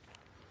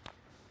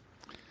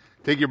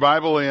Take your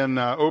Bible and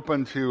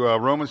open to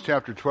Romans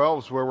chapter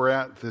 12 is where we're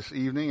at this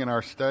evening in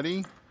our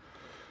study.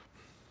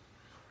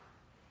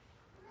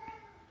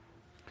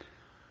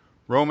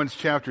 Romans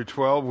chapter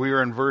 12, we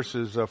are in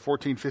verses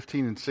 14,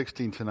 15, and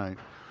 16 tonight.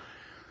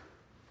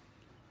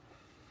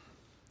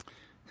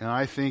 And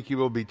I think you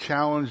will be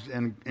challenged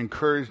and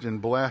encouraged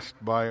and blessed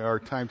by our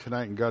time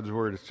tonight in God's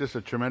Word. It's just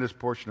a tremendous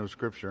portion of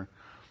Scripture.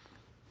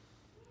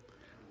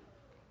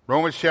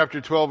 Romans chapter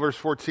 12, verse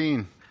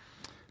 14.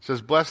 It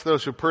says, "Bless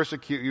those who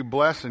persecute you,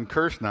 bless and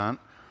curse not.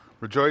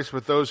 Rejoice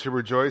with those who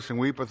rejoice and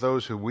weep with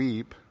those who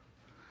weep.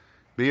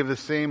 Be of the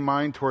same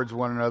mind towards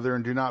one another,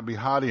 and do not be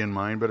haughty in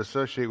mind, but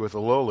associate with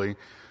the lowly.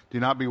 Do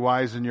not be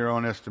wise in your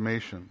own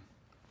estimation."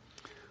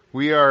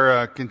 We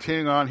are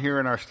continuing on here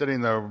in our study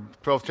in the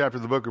 12th chapter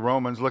of the book of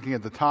Romans, looking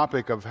at the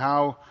topic of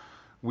how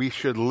we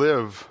should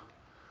live,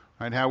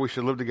 right? How we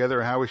should live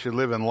together, how we should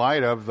live in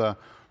light of the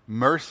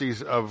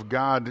mercies of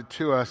God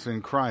to us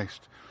in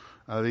Christ.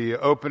 The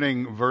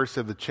opening verse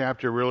of the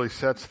chapter really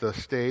sets the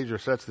stage or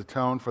sets the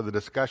tone for the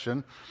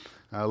discussion.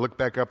 Look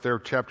back up there,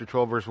 chapter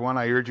 12, verse 1.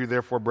 "I urge you,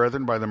 therefore,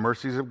 brethren, by the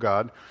mercies of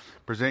God,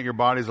 present your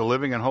bodies a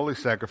living and holy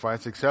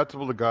sacrifice,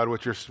 acceptable to God,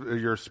 which is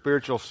your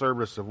spiritual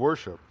service of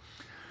worship."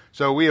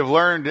 So we have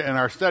learned in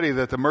our study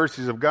that the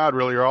mercies of God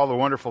really are all the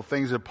wonderful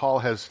things that Paul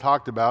has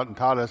talked about and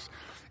taught us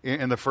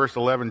in the first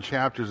 11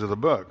 chapters of the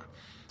book.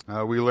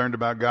 We learned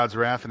about God's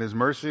wrath and His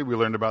mercy. We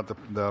learned about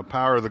the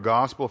power of the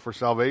gospel for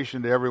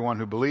salvation to everyone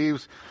who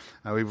believes.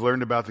 We've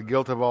learned about the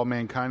guilt of all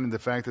mankind and the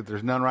fact that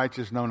there's none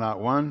righteous, no, not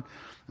one.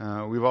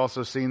 We've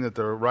also seen that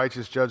the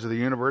righteous judge of the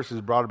universe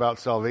has brought about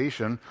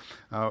salvation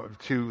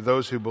to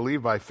those who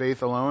believe by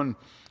faith alone,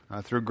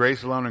 through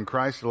grace alone in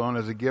Christ alone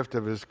as a gift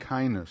of His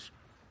kindness.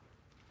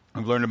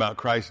 We've learned about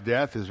Christ's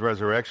death, His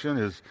resurrection,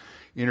 His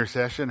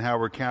intercession, how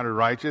we're counted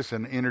righteous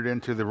and entered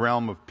into the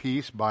realm of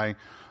peace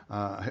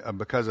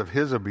because of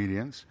His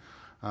obedience.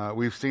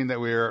 We've seen that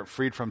we are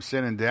freed from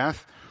sin and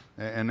death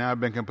and now have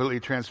been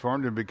completely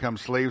transformed and become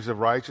slaves of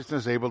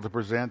righteousness, able to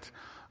present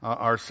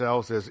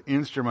ourselves as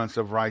instruments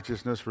of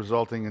righteousness,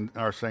 resulting in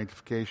our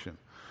sanctification.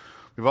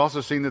 We've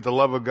also seen that the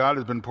love of God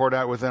has been poured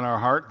out within our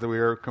heart, that we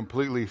are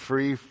completely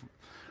free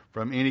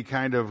from any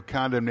kind of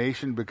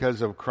condemnation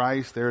because of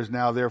Christ. There is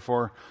now,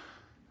 therefore,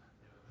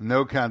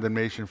 no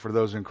condemnation for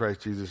those in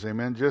Christ Jesus.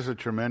 Amen. Just a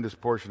tremendous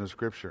portion of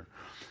Scripture.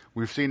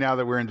 We've seen now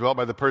that we're indwelt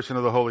by the person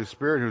of the Holy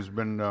Spirit,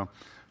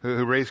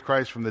 who raised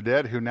Christ from the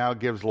dead, who now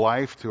gives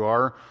life to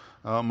our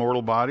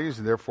mortal bodies.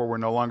 And therefore, we're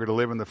no longer to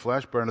live in the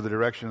flesh, but under the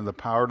direction and the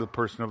power of the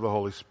person of the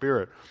Holy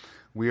Spirit.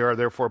 We are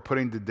therefore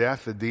putting to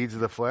death the deeds of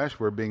the flesh.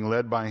 We're being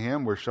led by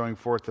Him. We're showing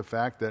forth the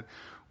fact that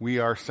we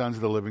are sons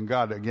of the living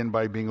God, again,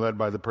 by being led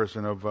by the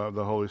person of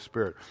the Holy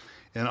Spirit.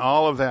 And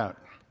all of that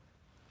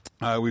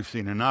we've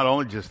seen. And not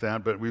only just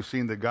that, but we've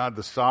seen that God,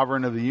 the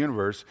sovereign of the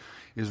universe,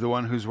 is the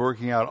one who's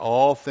working out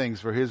all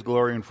things for His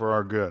glory and for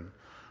our good,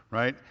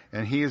 right?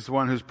 And He is the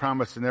one who's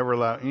promised to never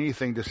allow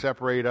anything to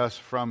separate us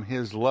from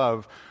His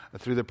love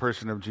through the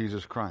person of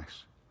Jesus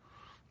Christ.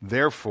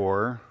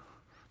 Therefore,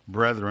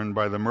 brethren,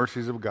 by the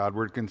mercies of God,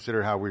 we're to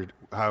consider how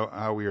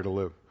we are to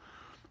live,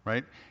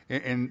 right?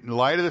 In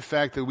light of the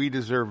fact that we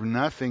deserve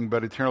nothing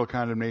but eternal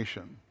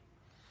condemnation,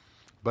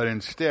 but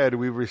instead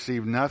we've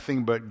received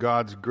nothing but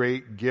God's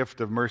great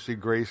gift of mercy,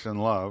 grace,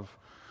 and love,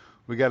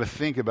 we got to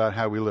think about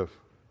how we live.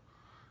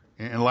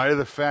 In light of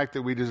the fact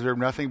that we deserve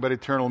nothing but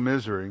eternal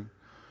misery,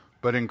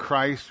 but in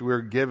Christ we're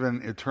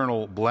given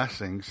eternal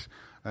blessings,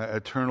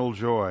 eternal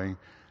joy,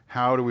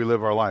 how do we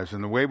live our lives?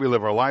 And the way we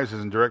live our lives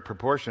is in direct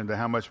proportion to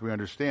how much we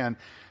understand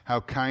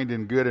how kind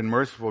and good and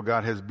merciful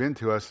God has been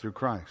to us through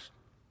Christ.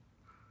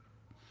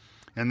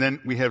 And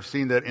then we have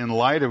seen that in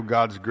light of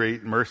God's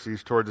great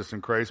mercies towards us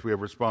in Christ, we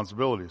have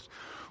responsibilities.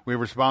 We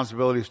have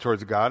responsibilities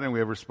towards God, and we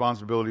have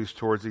responsibilities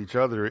towards each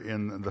other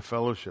in the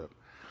fellowship.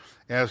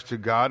 As to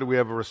God, we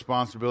have a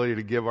responsibility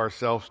to give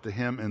ourselves to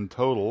Him in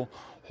total,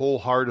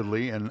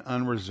 wholeheartedly, and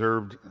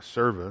unreserved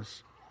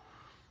service.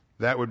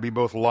 That would be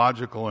both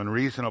logical and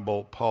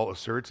reasonable, Paul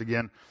asserts.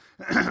 Again,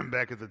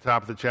 back at the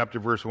top of the chapter,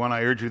 verse 1,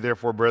 "I urge you,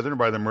 therefore, brethren,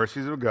 by the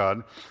mercies of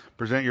God,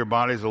 present your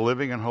bodies a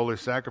living and holy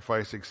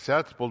sacrifice,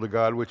 acceptable to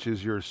God, which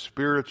is your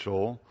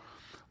spiritual,"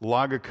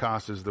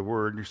 logikos is the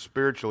word, your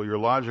spiritual, your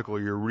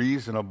logical, your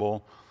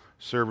reasonable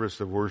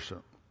service of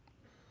worship.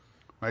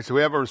 Right, so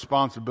we have a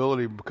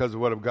responsibility because of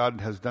what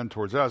God has done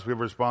towards us. We have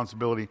a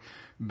responsibility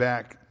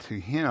back to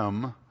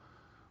Him,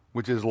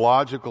 which is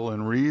logical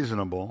and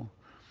reasonable.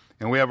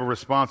 And we have a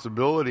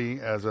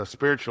responsibility as a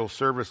spiritual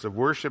service of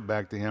worship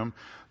back to Him,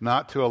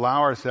 not to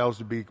allow ourselves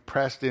to be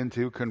pressed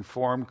into,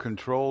 conformed,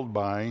 controlled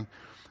by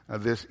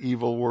this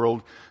evil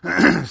world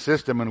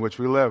system in which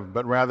we live.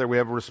 But rather we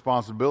have a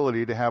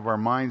responsibility to have our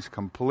minds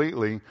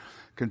completely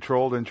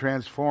controlled and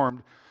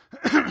transformed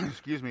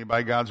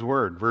by God's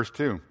Word. Verse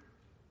 2.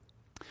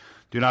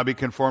 "Do not be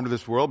conformed to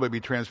this world, but be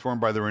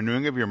transformed by the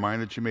renewing of your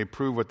mind, that you may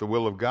prove what the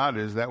will of God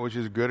is, that which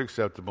is good,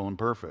 acceptable, and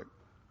perfect."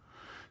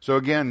 So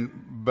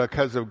again,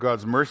 because of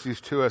God's mercies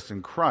to us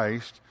in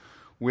Christ,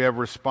 we have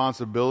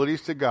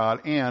responsibilities to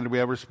God, and we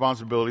have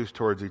responsibilities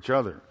towards each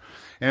other.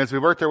 And as we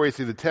worked our way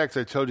through the text,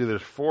 I told you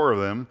there's 4 of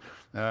them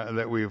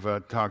that we've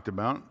talked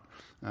about.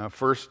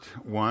 First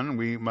one,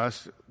 we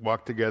must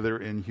walk together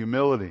in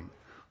humility.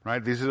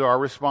 Right? These are our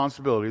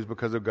responsibilities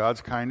because of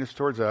God's kindness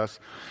towards us.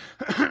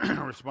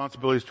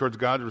 Responsibilities towards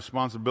God,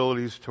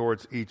 responsibilities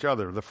towards each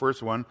other. The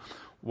first one,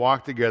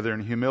 walk together in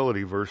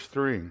humility, verse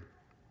 3.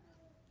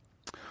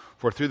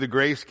 For through the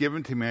grace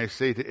given to me, I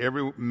say to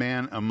every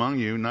man among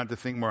you, not to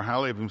think more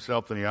highly of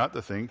himself than he ought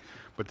to think,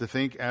 but to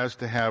think as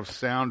to have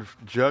sound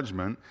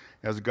judgment,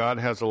 as God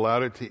has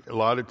allotted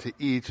to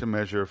each a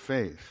measure of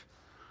faith.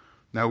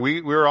 Now,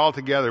 we're all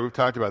together. We've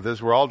talked about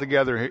this. We're all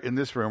together in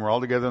this room. We're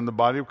all together in the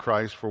body of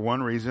Christ for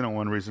one reason and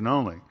one reason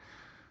only.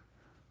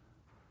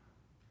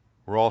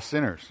 We're all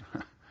sinners.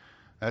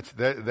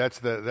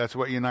 That's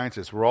what unites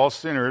us. We're all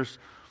sinners,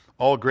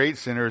 all great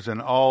sinners,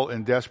 and all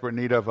in desperate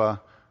need of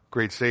a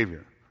great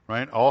Savior.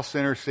 Right? All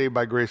sinners saved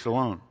by grace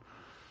alone.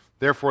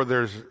 Therefore,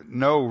 there's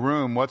no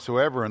room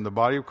whatsoever in the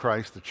body of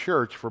Christ, the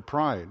church, for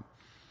pride.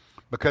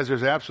 Because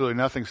there's absolutely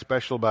nothing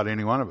special about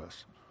any one of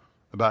us.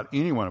 About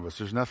any one of us,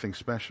 there's nothing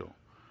special.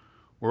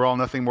 We're all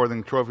nothing more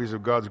than trophies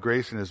of God's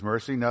grace and His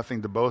mercy,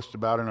 nothing to boast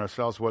about in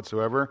ourselves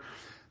whatsoever.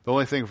 The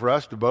only thing for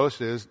us to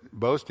boast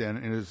in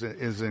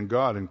is in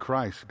God, in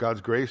Christ,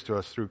 God's grace to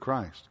us through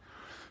Christ.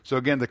 So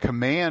again, the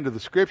command of the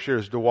Scripture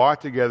is to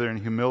walk together in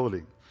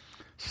humility.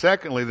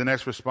 Secondly, the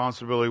next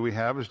responsibility we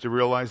have is to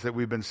realize that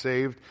we've been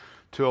saved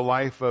to a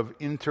life of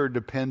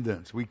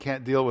interdependence. We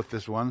can't deal with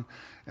this one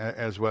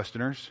as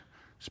Westerners,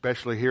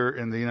 especially here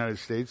in the United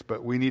States,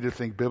 but we need to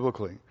think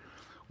biblically.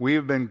 We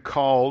have been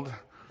called,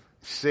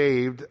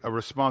 saved, a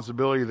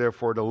responsibility,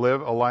 therefore, to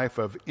live a life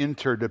of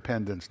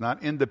interdependence,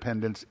 not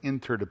independence,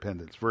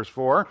 interdependence. Verse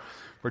 4,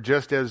 for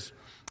just as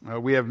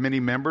we have many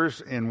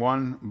members in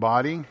one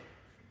body,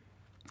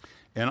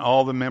 and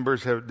all the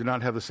members do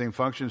not have the same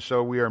function,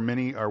 so we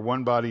are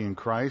one body in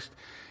Christ,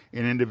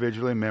 and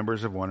individually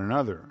members of one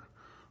another.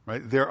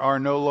 Right? There are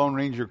no Lone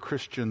Ranger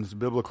Christians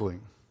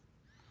biblically.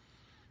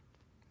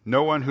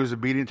 No one who's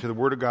obedient to the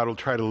Word of God will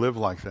try to live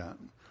like that.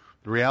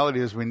 The reality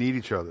is we need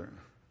each other.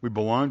 We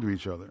belong to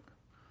each other.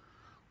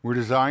 We're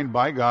designed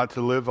by God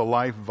to live a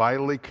life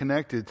vitally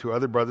connected to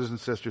other brothers and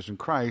sisters in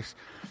Christ,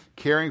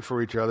 caring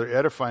for each other,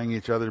 edifying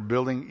each other,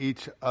 building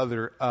each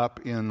other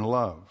up in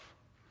love.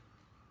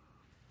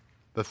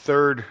 The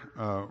third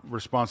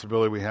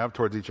responsibility we have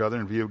towards each other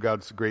in view of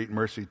God's great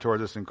mercy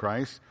towards us in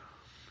Christ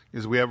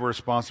is we have a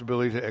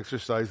responsibility to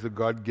exercise the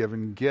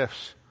God-given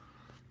gifts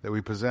that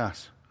we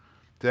possess.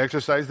 To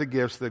exercise the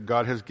gifts that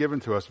God has given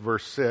to us,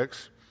 verse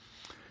 6.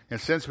 And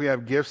since we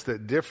have gifts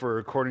that differ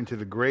according to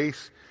the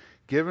grace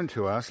given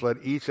to us, let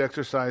each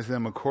exercise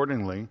them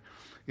accordingly.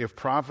 If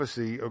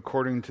prophecy,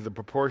 according to the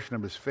proportion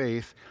of his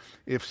faith,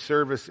 if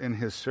service in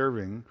his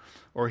serving,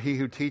 or he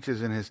who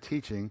teaches in his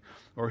teaching,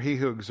 or he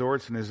who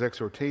exhorts in his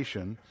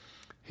exhortation,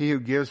 he who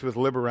gives with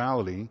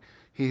liberality,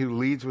 he who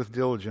leads with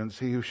diligence,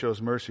 he who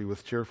shows mercy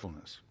with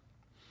cheerfulness.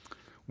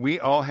 We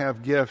all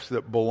have gifts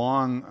that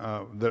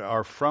belong, that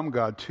are from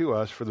God to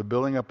us for the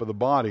building up of the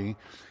body.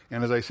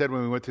 And as I said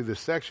when we went through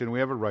this section, we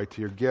have a right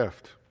to your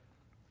gift.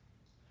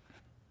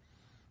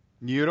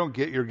 You don't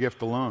get your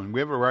gift alone.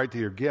 We have a right to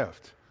your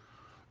gift.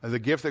 And the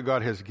gift that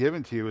God has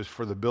given to you is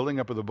for the building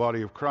up of the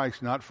body of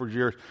Christ, not for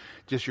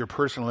just your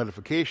personal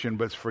edification,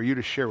 but it's for you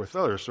to share with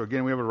others. So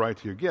again, we have a right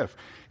to your gift.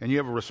 And you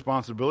have a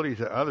responsibility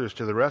to others,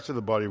 to the rest of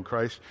the body of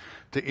Christ,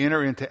 to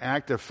enter into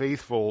active,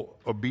 faithful,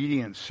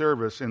 obedient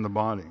service in the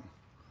body.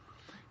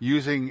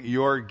 Using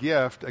your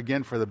gift,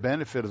 again, for the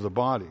benefit of the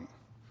body.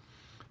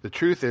 The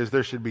truth is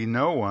there should be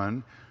no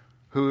one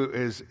who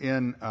is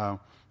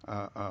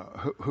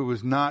who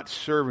is not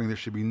serving. There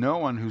should be no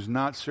one who's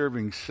not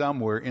serving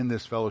somewhere in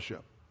this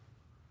fellowship.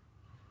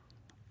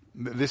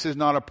 This is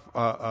not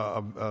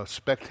a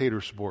spectator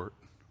sport.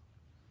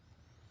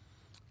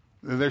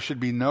 There should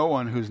be no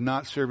one who's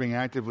not serving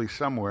actively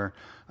somewhere.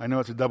 I know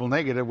it's a double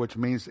negative, which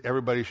means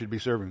everybody should be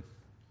serving.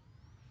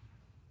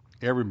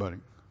 Everybody.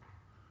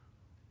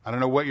 I don't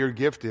know what your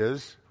gift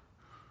is.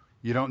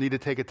 You don't need to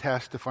take a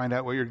test to find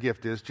out what your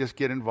gift is. Just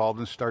get involved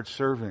and start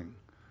serving.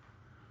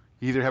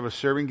 You either have a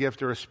serving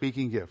gift or a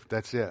speaking gift.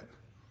 That's it.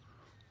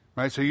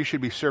 Right? So you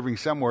should be serving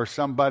somewhere,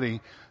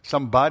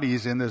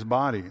 somebody's in this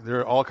body. There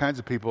are all kinds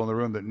of people in the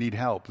room that need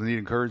help, that need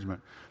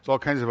encouragement. There's all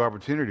kinds of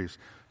opportunities.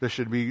 There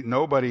should be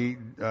nobody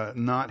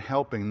not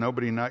helping,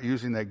 nobody not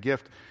using that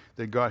gift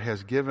that God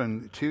has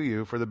given to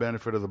you for the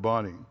benefit of the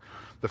body.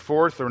 The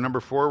fourth, or number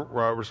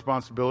 4,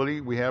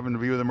 responsibility we have in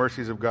view of the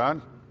mercies of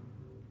God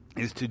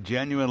is to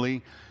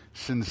genuinely,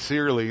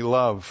 sincerely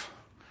love.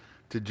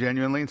 To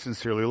genuinely and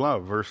sincerely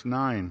love. Verse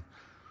 9.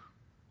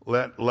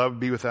 Let love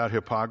be without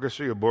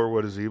hypocrisy, abhor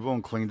what is evil,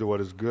 and cling to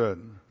what is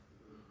good.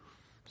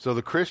 So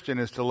the Christian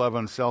is to love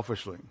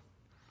unselfishly,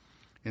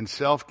 in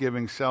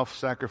self-giving,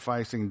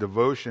 self-sacrificing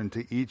devotion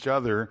to each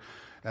other,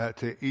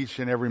 to each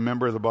and every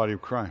member of the body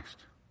of Christ.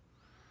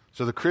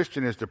 So the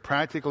Christian is to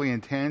practically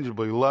and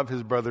tangibly love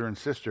his brother and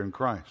sister in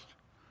Christ.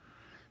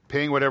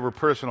 paying whatever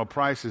personal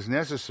price is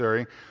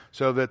necessary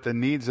so that the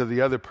needs of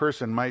the other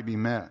person might be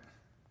met.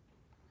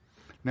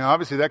 Now,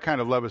 obviously, that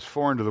kind of love is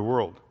foreign to the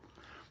world.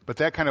 But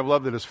that kind of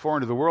love that is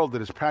foreign to the world,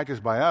 that is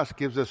practiced by us,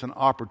 gives us an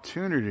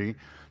opportunity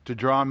to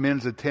draw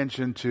men's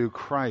attention to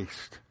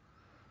Christ,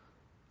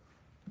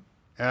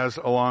 as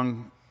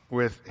along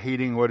with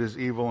hating what is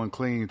evil and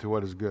clinging to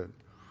what is good.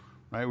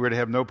 Right? We're to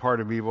have no part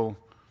of evil.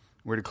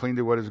 We're to cling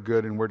to what is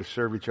good, and we're to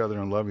serve each other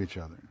and love each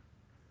other.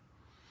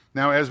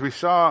 Now, as we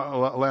saw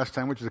last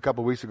time, which is a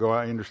couple of weeks ago,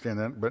 I understand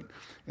that, but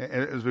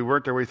as we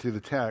worked our way through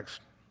the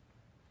text,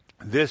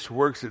 this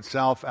works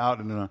itself out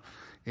in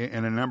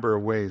a number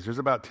of ways. There's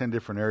about 10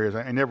 different areas.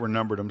 I never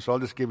numbered them, so I'll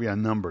just give you a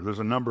number. There's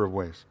a number of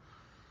ways.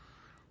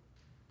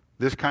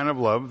 This kind of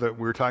love that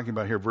we're talking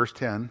about here, verse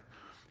 10,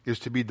 is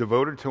to be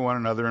devoted to one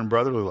another in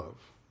brotherly love.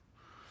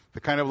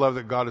 The kind of love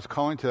that God is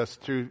calling to us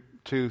through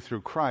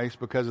Christ,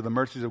 because of the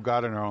mercies of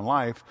God in our own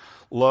life,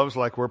 loves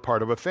like we're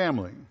part of a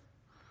family.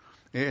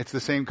 It's the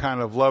same kind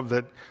of love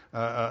that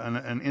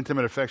an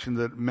intimate affection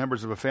that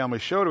members of a family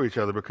show to each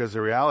other, because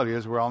the reality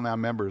is we're all now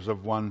members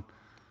of one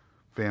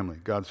family,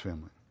 God's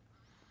family.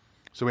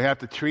 So we have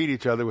to treat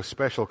each other with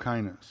special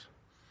kindness.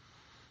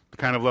 The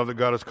kind of love that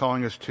God is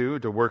calling us to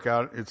work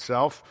out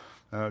itself,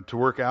 to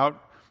work out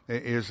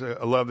is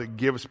a love that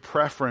gives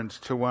preference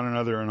to one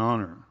another in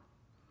honor.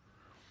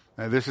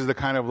 This is the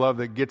kind of love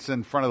that gets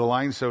in front of the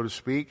line, so to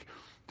speak,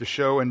 to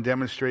show and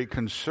demonstrate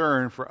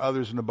concern for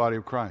others in the body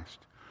of Christ.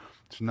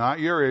 It's not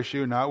your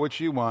issue, not what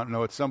you want.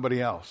 No, it's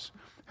somebody else.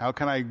 How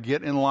can I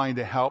get in line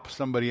to help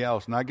somebody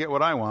else? Not get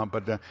what I want,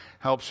 but to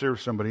help serve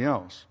somebody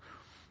else.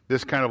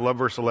 This kind of love,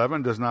 verse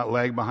 11, does not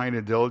lag behind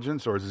in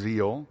diligence or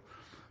zeal,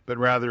 but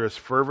rather is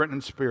fervent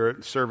in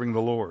spirit, serving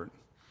the Lord.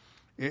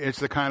 It's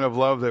the kind of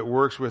love that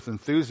works with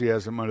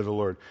enthusiasm unto the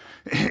Lord.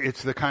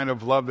 It's the kind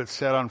of love that's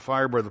set on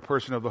fire by the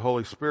person of the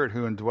Holy Spirit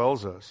who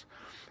indwells us.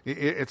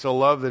 It's a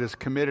love that is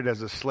committed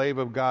as a slave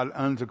of God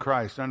unto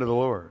Christ, unto the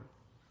Lord.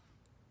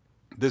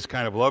 This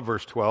kind of love,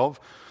 verse 12,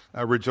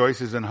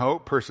 rejoices in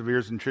hope,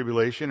 perseveres in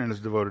tribulation, and is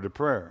devoted to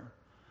prayer.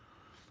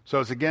 So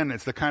it's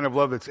the kind of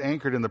love that's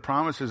anchored in the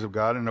promises of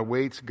God and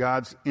awaits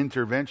God's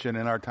intervention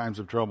in our times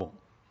of trouble.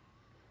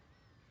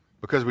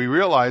 Because we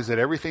realize that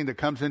everything that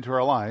comes into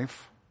our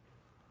life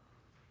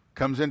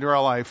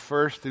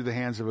first through the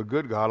hands of a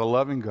good God, a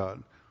loving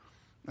God,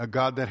 a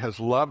God that has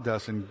loved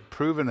us and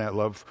proven that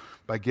love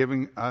by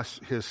giving us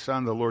his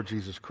Son, the Lord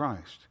Jesus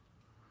Christ.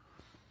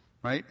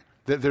 Right?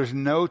 That there's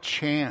no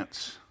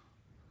chance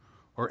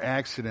or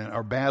accident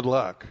or bad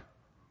luck.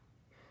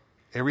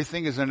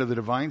 Everything is under the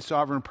divine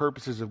sovereign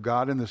purposes of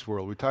God in this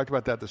world. We talked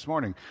about that this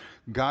morning.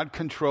 God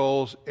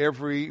controls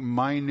every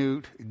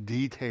minute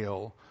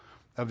detail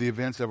of the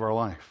events of our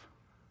life.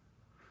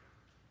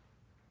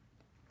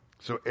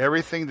 So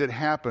everything that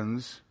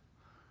happens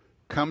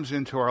comes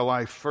into our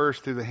life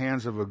first through the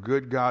hands of a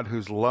good God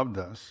who's loved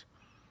us.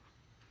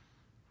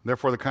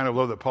 Therefore, the kind of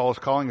love that Paul is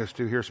calling us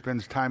to here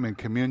spends time in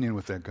communion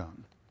with that God,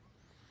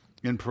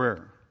 in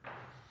prayer.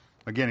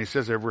 Again, he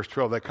says there, verse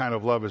 12, that kind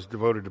of love is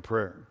devoted to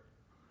prayer.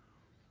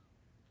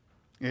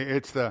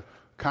 It's the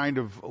kind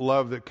of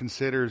love that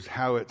considers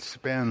how it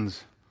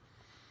spends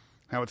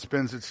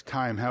its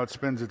time, how it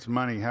spends its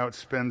money, how it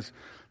spends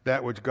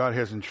that which God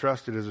has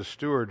entrusted as a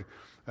steward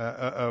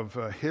of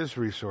his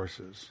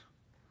resources.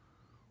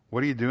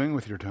 What are you doing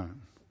with your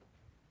time?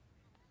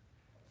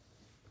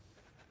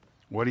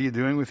 What are you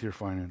doing with your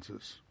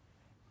finances?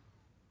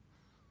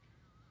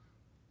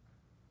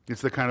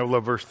 It's the kind of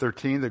love, verse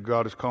 13, that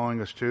God is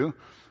calling us to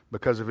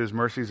because of his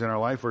mercies in our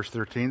life. Verse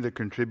 13, that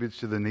contributes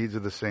to the needs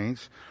of the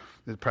saints,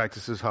 that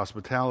practices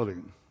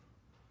hospitality.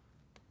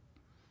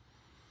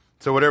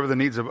 So whatever the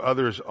needs of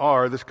others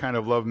are, this kind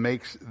of love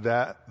makes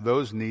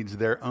those needs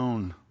their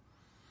own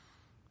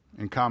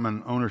in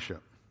common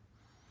ownership.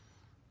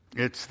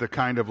 It's the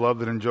kind of love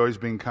that enjoys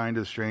being kind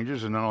to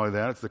strangers, and not only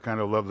that, it's the kind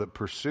of love that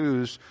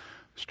pursues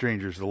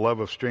strangers, the love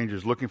of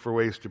strangers, looking for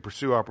ways to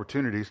pursue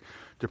opportunities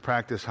to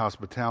practice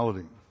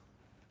hospitality.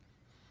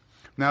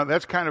 Now,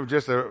 that's kind of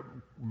just a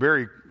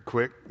very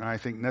quick, and I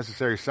think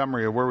necessary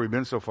summary of where we've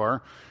been so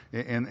far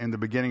in the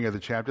beginning of the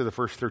chapter, the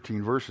first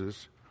 13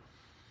 verses.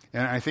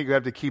 And I think we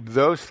have to keep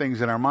those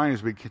things in our mind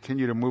as we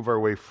continue to move our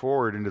way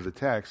forward into the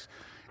text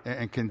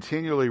and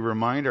continually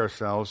remind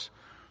ourselves,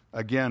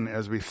 again,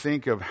 as we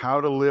think of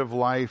how to live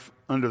life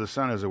under the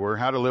sun, as it were,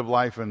 how to live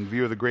life in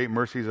view of the great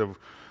mercies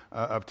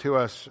of to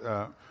us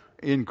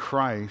in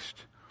Christ,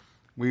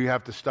 we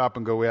have to stop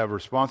and go, we have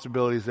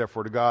responsibilities,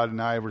 therefore, to God,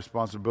 and I have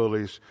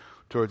responsibilities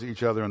towards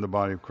each other in the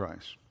body of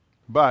Christ.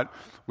 But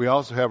we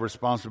also have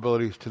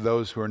responsibilities to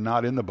those who are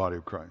not in the body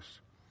of Christ.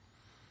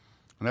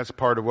 And that's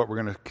part of what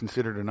we're going to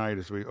consider tonight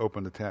as we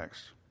open the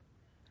text.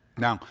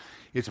 Now,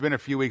 it's been a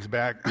few weeks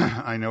back,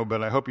 I know,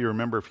 but I hope you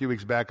remember a few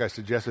weeks back I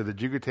suggested that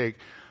you could take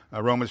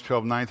Romans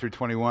 12, 9 through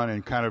 21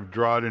 and kind of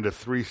draw it into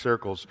three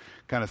circles,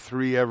 kind of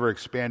three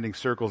ever-expanding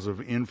circles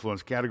of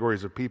influence,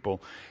 categories of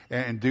people,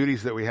 and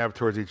duties that we have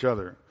towards each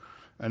other.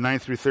 9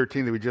 through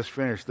 13 that we just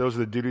finished. Those are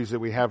the duties that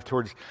we have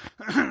towards,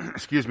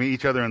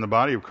 each other in the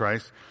body of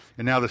Christ.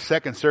 And now the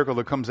second circle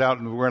that comes out,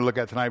 and we're going to look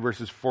at tonight,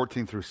 verses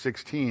 14 through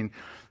 16.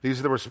 These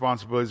are the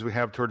responsibilities we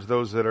have towards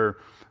those that are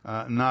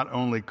not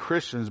only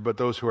Christians, but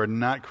those who are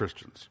not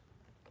Christians.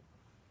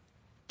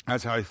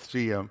 That's how I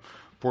see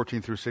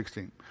 14 through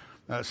 16.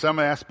 Some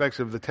aspects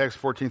of the text,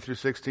 14 through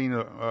 16,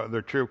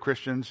 they're true of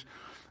Christians.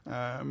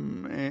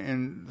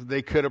 And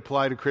they could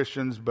apply to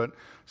Christians, but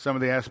some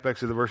of the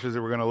aspects of the verses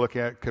that we're going to look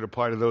at could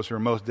apply to those who are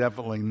most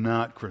definitely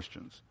not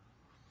Christians.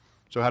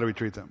 So how do we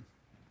treat them?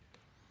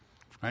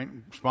 Right?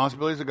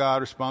 Responsibilities of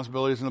God,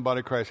 responsibilities in the body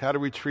of Christ. How do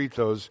we treat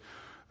those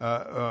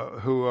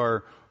who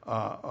are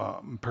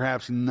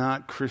perhaps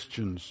not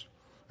Christians?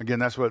 Again,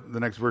 that's what the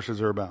next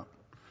verses are about.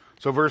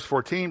 So verse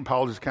 14,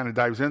 Paul just kind of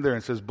dives in there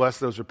and says, bless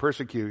those who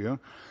persecute you,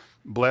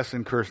 bless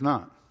and curse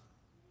not.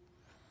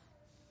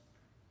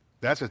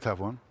 That's a tough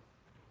one.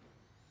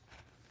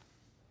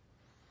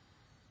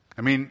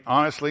 I mean,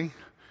 honestly,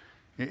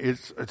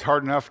 it's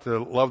hard enough to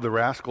love the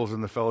rascals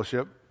in the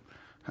fellowship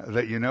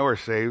that you know are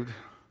saved.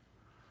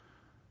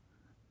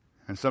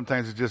 And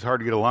sometimes it's just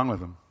hard to get along with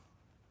them.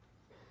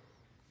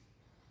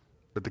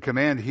 But the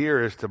command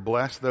here is to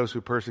bless those who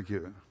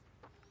persecute.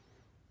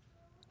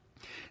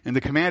 And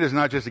the command is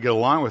not just to get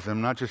along with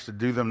them, not just to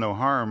do them no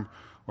harm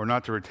or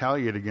not to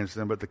retaliate against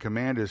them, but the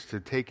command is to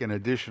take an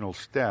additional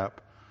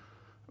step.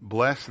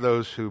 Bless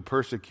those who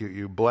persecute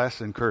you.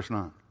 Bless and curse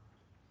not.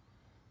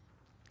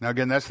 Now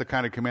again, that's the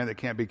kind of command that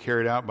can't be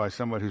carried out by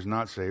someone who's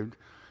not saved.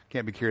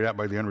 Can't be carried out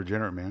by the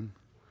unregenerate man.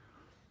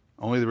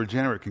 Only the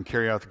regenerate can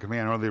carry out the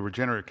command. Only the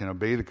regenerate can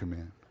obey the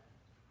command.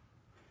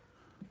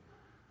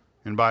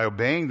 And by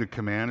obeying the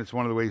command, it's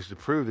one of the ways to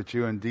prove that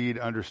you indeed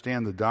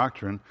understand the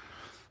doctrine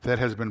that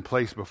has been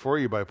placed before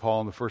you by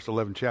Paul in the first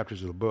 11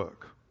 chapters of the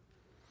book.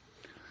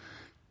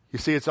 You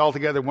see, it's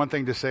altogether one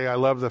thing to say, I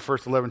love the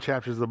first 11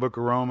 chapters of the book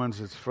of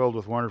Romans. It's filled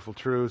with wonderful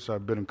truths.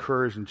 I've been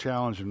encouraged and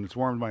challenged, and it's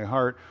warmed my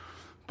heart.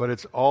 But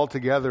it's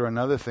altogether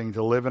another thing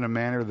to live in a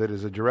manner that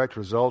is a direct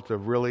result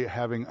of really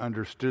having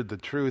understood the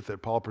truth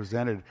that Paul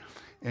presented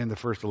in the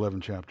first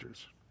 11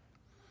 chapters.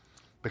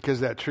 Because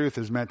that truth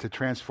is meant to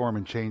transform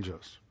and change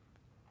us.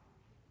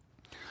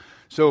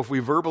 So if we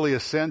verbally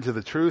ascend to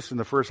the truths in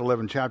the first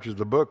 11 chapters of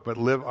the book, but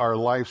live our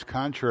lives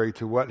contrary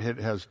to what it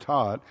has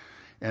taught,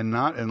 and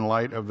not in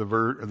light of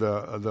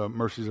the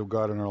mercies of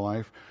God in our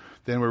life,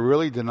 then we're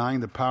really denying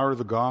the power of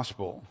the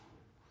gospel.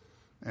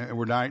 And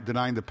we're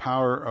denying the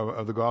power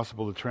of the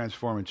gospel to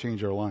transform and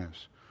change our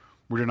lives.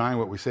 We're denying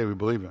what we say we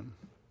believe in.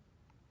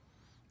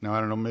 Now,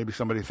 I don't know, maybe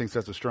somebody thinks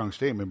that's a strong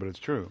statement, but it's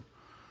true.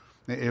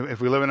 If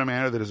we live in a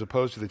manner that is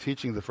opposed to the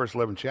teaching of the first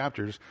 11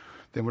 chapters,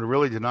 then we're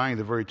really denying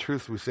the very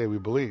truth we say we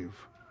believe.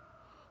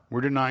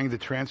 We're denying the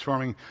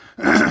transforming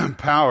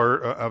power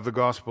of the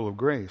gospel of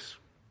grace.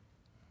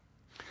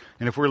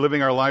 And if we're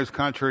living our lives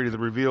contrary to the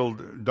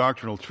revealed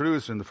doctrinal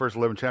truths in the first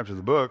 11 chapters of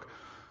the book,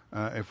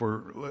 if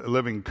we're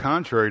living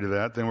contrary to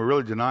that, then we're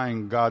really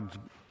denying God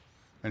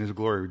and His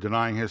glory,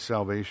 denying His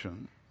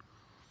salvation.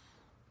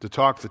 To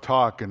talk the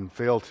talk and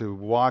fail to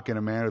walk in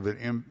a manner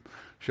that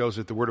shows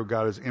that the Word of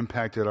God has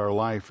impacted our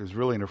life is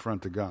really an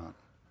affront to God.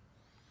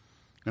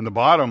 And the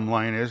bottom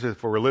line is,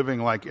 if we're living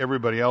like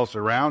everybody else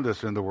around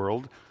us in the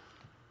world,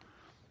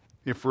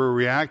 if we're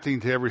reacting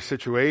to every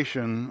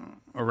situation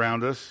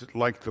around us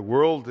like the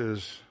world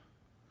is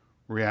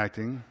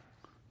reacting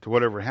to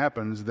whatever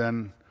happens,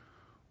 then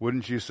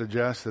wouldn't you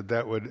suggest that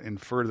that would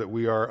infer that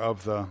we are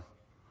of the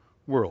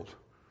world?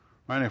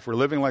 Right? If we're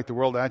living like the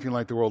world, acting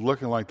like the world,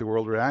 looking like the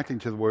world, reacting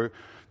to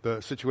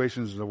the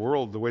situations in the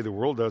world the way the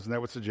world does, then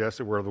that would suggest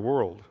that we're of the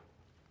world.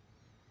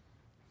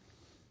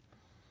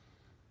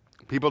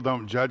 People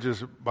don't judge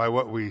us by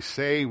what we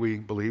say we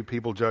believe.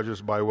 People judge us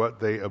by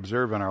what they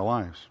observe in our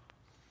lives.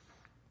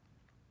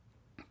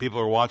 People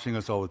are watching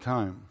us all the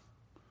time.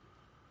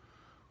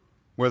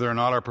 Whether or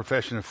not our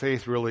profession of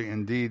faith really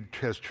indeed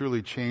has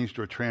truly changed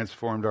or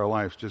transformed our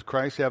lives. Does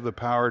Christ have the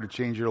power to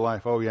change your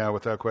life? Oh yeah,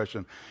 without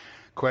question.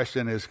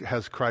 Question is,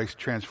 has Christ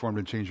transformed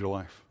and changed your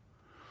life?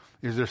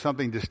 Is there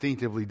something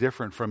distinctively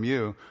different from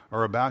you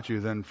or about you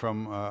than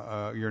from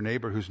your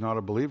neighbor who's not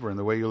a believer in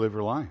the way you live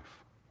your life?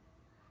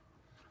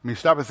 I mean,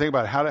 stop and think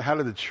about it. How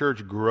did the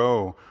church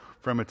grow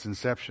from its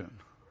inception?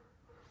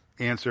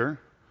 Answer,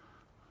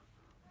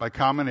 by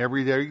common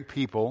everyday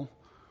people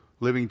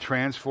living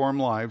transformed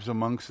lives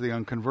amongst the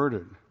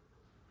unconverted.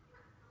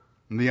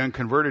 And the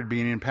unconverted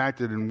being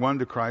impacted and won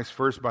to Christ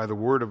first by the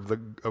word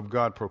of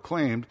God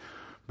proclaimed,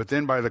 but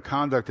then by the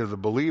conduct of the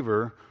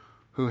believer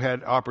who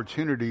had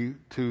opportunity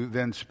to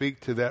then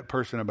speak to that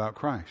person about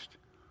Christ.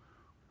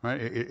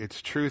 Right?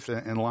 It's truth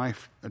and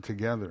life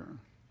together.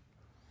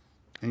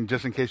 And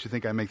just in case you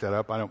think I make that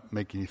up, I don't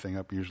make anything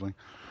up usually.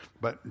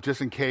 But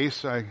just in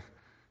case I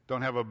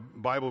don't have a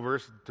Bible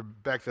verse to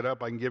back that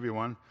up, I can give you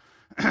one.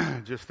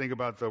 Just think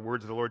about the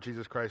words of the Lord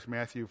Jesus Christ,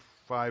 Matthew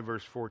 5,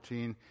 verse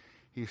 14.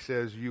 He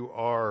says, you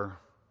are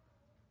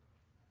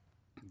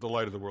the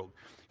light of the world.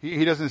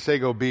 He doesn't say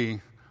go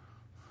be.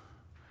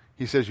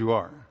 He says you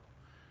are.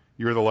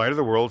 You're the light of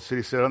the world.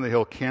 City set on the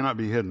hill cannot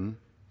be hidden.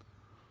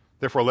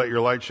 Therefore, let your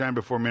light shine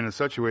before men in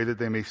such a way that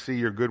they may see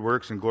your good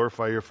works and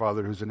glorify your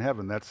Father who's in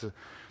heaven. That's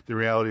the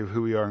reality of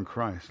who we are in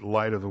Christ,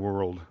 light of the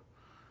world,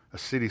 a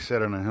city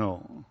set on a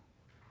hill.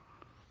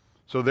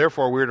 So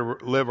therefore, we're to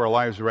live our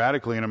lives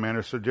radically in a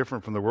manner so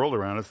different from the world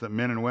around us that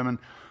men and women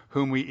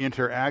whom we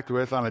interact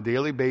with on a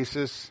daily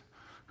basis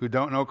who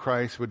don't know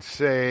Christ would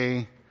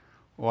say,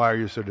 why are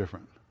you so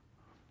different?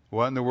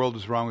 What in the world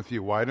is wrong with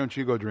you? Why don't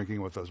you go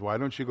drinking with us? Why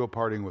don't you go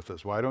partying with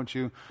us? Why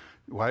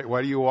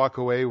do you walk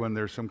away when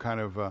there's some kind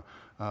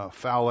of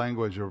foul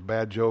language or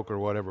bad joke or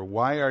whatever?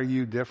 Why are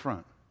you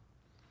different?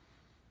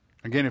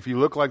 Again, if you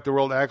look like the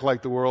world, act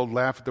like the world,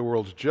 laugh at the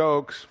world's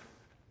jokes,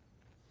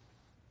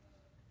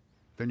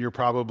 then you're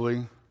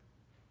probably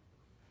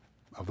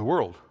of the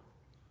world.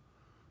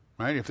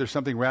 Right? If there's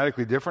something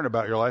radically different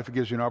about your life, it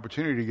gives you an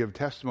opportunity to give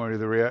testimony to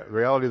the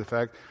reality of the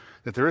fact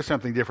that there is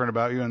something different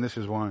about you, and this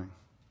is why.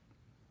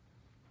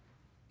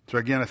 So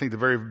again, I think the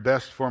very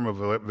best form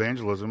of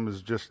evangelism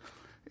is just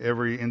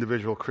every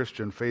individual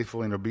Christian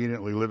faithfully and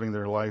obediently living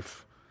their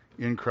life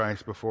in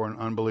Christ before an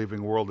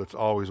unbelieving world that's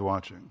always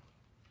watching.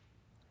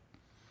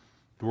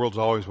 The world's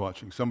always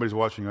watching. Somebody's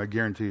watching you, I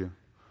guarantee you.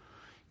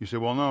 You say,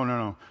 well,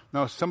 no.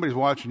 No, somebody's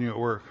watching you at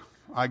work.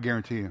 I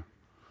guarantee you.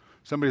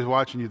 Somebody's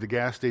watching you at the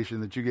gas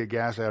station that you get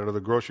gas at, or the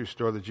grocery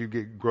store that you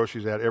get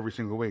groceries at every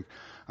single week.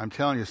 I'm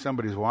telling you,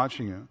 somebody's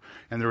watching you.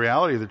 And the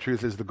reality of the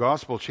truth is the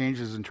gospel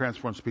changes and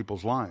transforms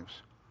people's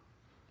lives.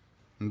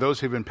 And those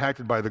who've been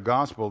impacted by the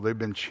gospel, they've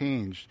been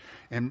changed.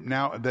 And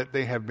now that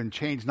they have been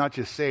changed, not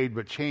just saved,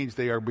 but changed,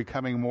 they are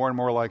becoming more and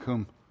more like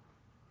whom?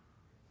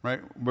 Right?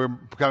 We're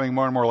becoming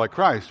more and more like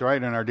Christ,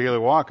 right? In our daily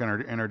walk, in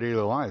our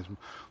daily lives.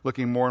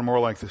 Looking more and more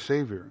like the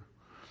Savior.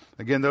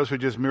 Again, those who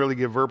just merely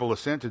give verbal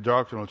assent to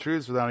doctrinal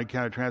truths without any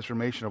kind of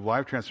transformation of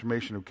life,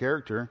 transformation of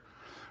character,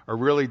 are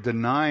really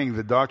denying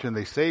the doctrine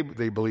they say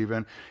they believe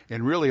in,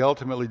 and really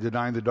ultimately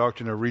denying the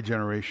doctrine of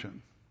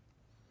regeneration.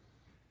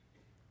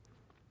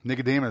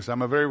 Nicodemus,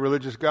 I'm a very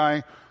religious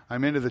guy.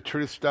 I'm into the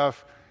truth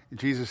stuff.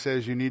 Jesus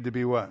says you need to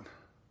be what?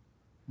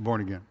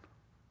 Born again.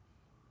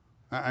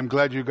 I'm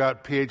glad you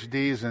got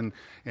PhDs and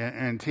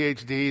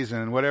THDs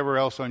and whatever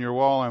else on your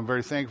wall. I'm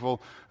very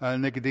thankful,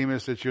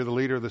 Nicodemus, that you're the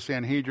leader of the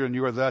Sanhedrin.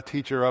 You are the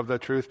teacher of the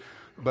truth.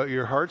 But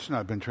your heart's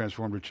not been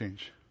transformed or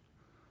changed.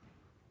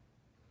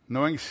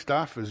 Knowing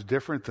stuff is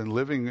different than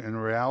living in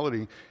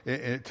reality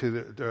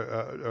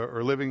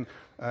or living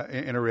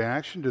in a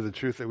reaction to the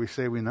truth that we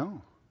say we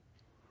know.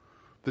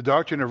 The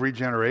doctrine of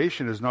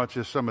regeneration is not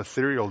just some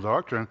ethereal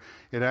doctrine.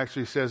 It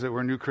actually says that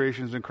we're new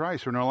creations in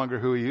Christ. We're no longer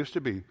who we used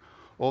to be.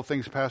 Old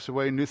things pass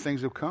away, new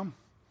things have come.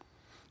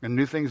 And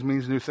new things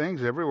means new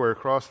things everywhere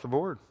across the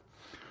board.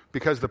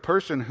 Because the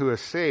person who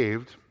is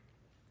saved,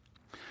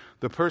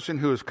 the person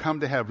who has come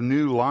to have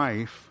new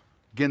life,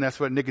 again, that's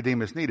what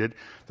Nicodemus needed.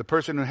 The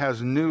person who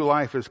has new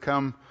life has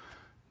come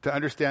to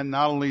understand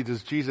not only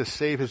does Jesus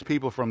save his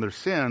people from their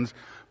sins,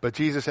 but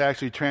Jesus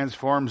actually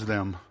transforms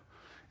them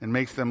and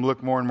makes them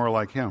look more and more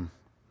like him.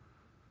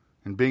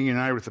 And being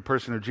united with the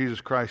person of Jesus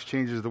Christ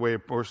changes the way a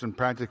person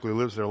practically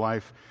lives their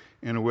life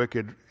in a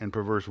wicked and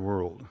perverse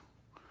world.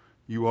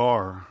 You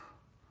are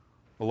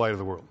the light of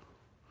the world.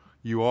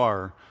 You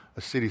are a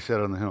city set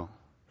on the hill.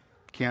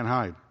 Can't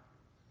hide.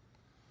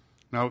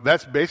 Now,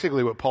 that's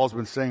basically what Paul's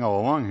been saying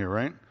all along here,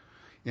 right?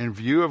 In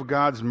view of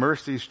God's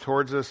mercies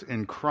towards us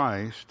in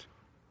Christ,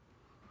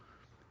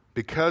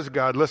 because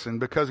God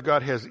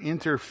has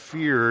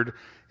interfered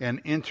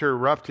and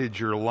interrupted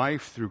your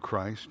life through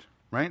Christ,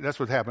 right? That's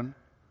what happened.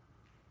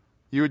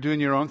 You were doing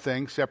your own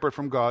thing, separate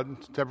from God,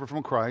 separate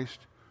from Christ.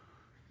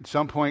 At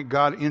some point,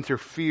 God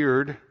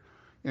interfered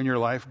in your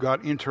life.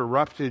 God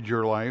interrupted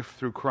your life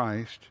through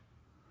Christ.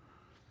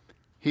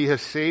 He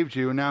has saved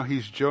you, and now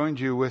he's joined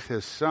you with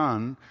his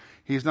Son.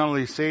 He's not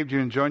only saved you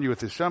and joined you with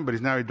his Son, but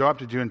he's now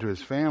adopted you into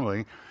his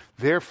family.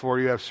 Therefore,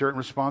 you have certain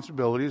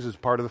responsibilities as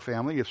part of the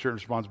family. You have certain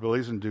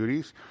responsibilities and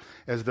duties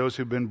as those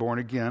who've been born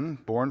again,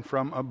 born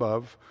from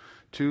above,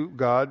 to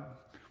God,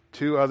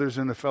 to others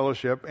in the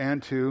fellowship,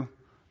 and to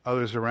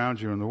others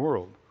around you in the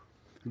world.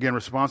 Again,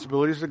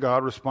 responsibilities to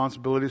God,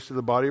 responsibilities to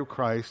the body of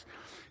Christ,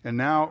 and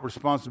now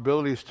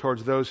responsibilities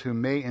towards those who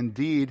may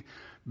indeed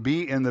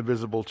be in the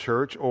visible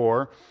church,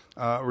 or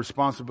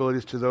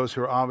responsibilities to those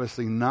who are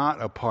obviously not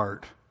a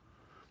part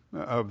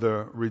of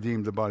the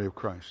redeemed, the body of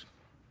Christ.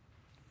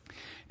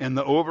 And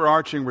the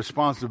overarching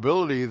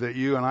responsibility that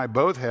you and I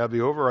both have,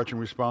 the overarching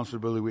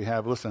responsibility we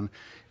have, listen,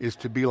 is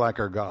to be like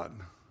our God.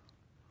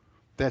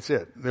 That's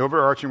it. The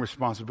overarching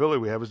responsibility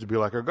we have is to be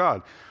like our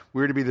God.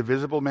 We're to be the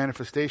visible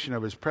manifestation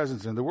of his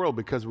presence in the world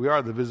because we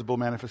are the visible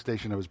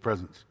manifestation of his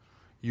presence.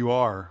 You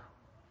are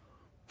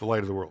the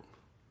light of the world.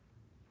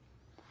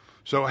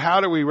 So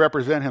how do we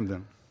represent him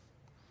then?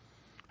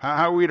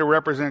 How are we to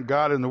represent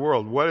God in the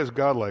world? What is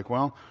God like?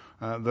 Well,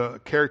 the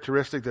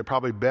characteristic that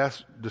probably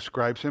best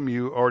describes him,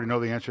 you already know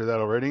the answer to that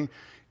already,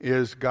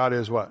 is God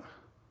is what?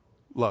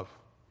 Love,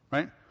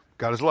 right?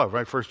 God is love,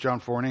 right? 1 John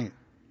 4:8.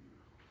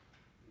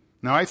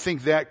 Now, I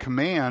think that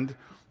command,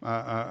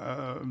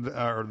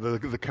 or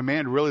the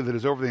command really that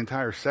is over the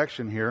entire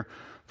section here,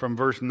 from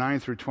verse 9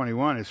 through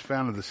 21, is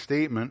found in the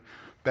statement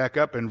back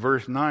up in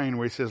verse 9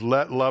 where he says,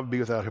 let love be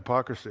without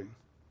hypocrisy.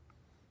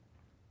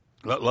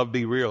 Let love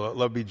be real. Let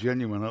love be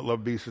genuine. Let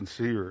love be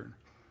sincere.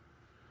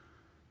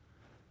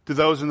 To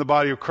those in the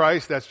body of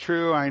Christ, that's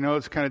true. I know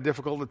it's kind of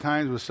difficult at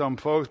times with some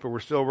folks, but we're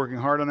still working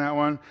hard on that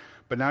one.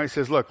 But now he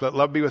says, look, let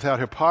love be without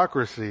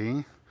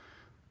hypocrisy.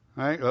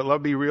 Right? Let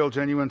love be real,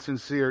 genuine,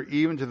 sincere,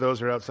 even to those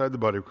who are outside the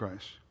body of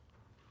Christ.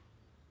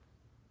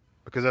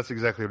 Because that's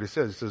exactly what he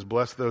says. He says,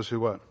 bless those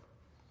who what?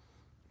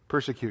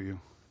 Persecute you.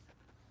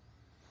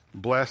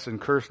 Bless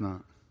and curse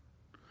not.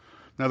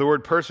 Now the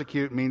word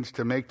persecute means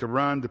to make to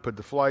run, to put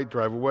to flight,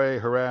 drive away,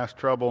 harass,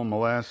 trouble,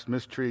 molest,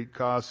 mistreat,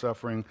 cause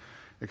suffering,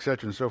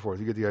 etc. and so forth.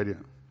 You get the idea.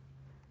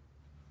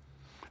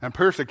 And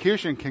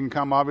persecution can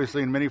come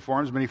obviously in many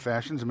forms, many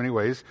fashions, in many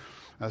ways.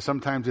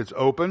 Sometimes it's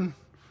open.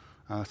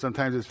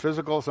 Sometimes it's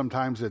physical.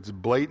 Sometimes it's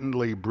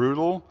blatantly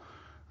brutal.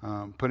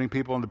 Putting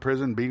people into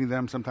prison, beating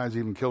them, sometimes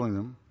even killing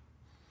them.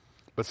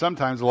 But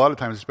sometimes, a lot of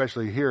times,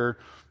 especially here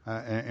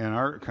in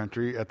our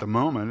country, at the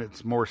moment,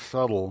 it's more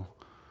subtle.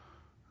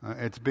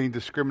 It's being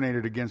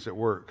discriminated against at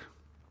work.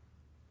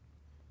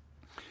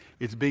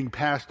 It's being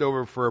passed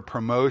over for a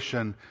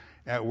promotion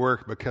at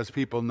work because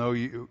people know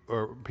you,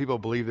 or people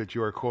believe that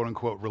you are quote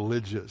unquote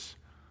religious.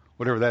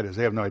 Whatever that is.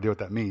 They have no idea what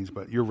that means,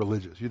 but you're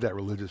religious. You're that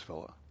religious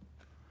fellow.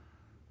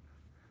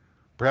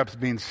 Perhaps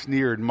being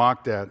sneered,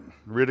 mocked at,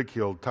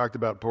 ridiculed, talked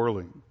about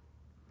poorly.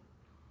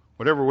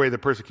 Whatever way the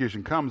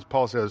persecution comes,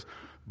 Paul says,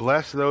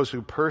 bless those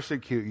who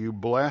persecute you,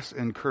 bless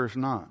and curse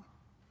not.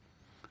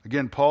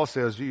 Again, Paul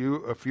says,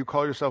 if you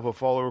call yourself a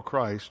follower of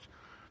Christ,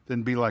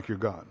 then be like your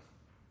God.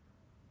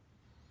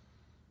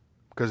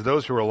 Because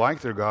those who are like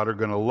their God are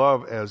going to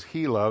love as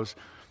he loves,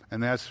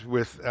 and that's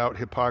without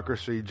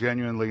hypocrisy,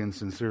 genuinely and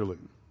sincerely.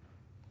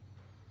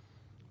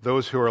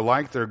 Those who are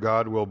like their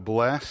God will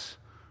bless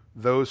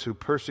those who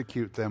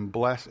persecute them,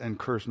 bless and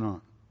curse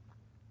not.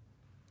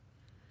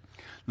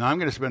 Now I'm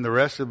going to spend the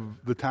rest of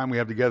the time we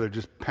have together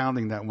just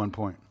pounding that one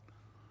point.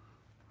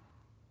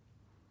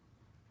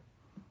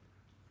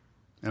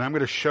 And I'm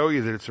going to show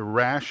you that it's a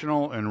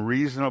rational and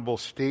reasonable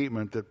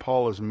statement that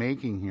Paul is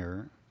making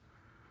here.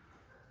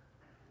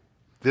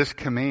 This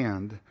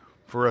command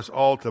for us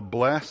all to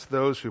bless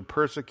those who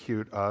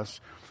persecute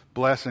us,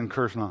 bless and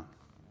curse not.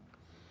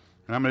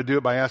 And I'm going to do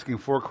it by asking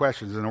 4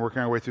 questions, and I'm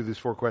working our way through these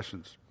 4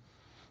 questions.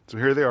 So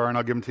here they are, and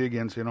I'll give them to you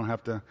again so you don't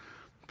have to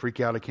freak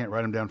out. I can't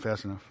write them down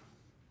fast enough.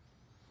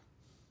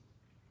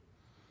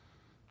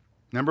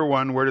 Number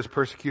 1, where does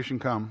persecution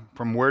come?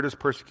 From where does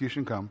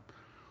persecution come?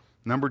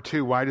 Number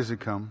 2, why does it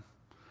come?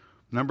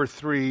 Number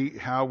 3,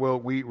 how will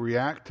we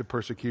react to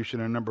persecution?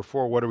 And number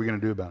 4, what are we going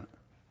to do about it?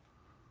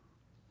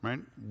 Right?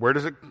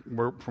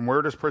 From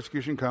where does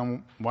persecution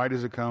come? Why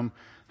does it come?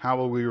 How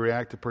will we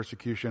react to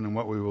persecution? And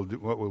what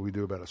will we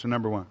do about it? So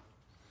number 1,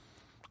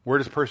 where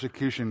does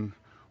persecution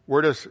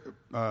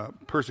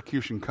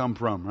come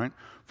from? Right?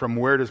 From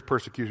where does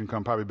persecution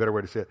come? Probably a better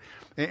way to say it.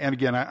 And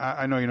again,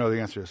 I know you know the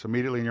answer to this.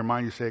 Immediately in your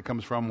mind, you say it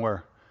comes from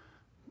where?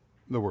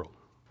 The world.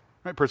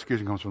 Right?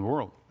 Persecution comes from the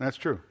world. That's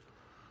true.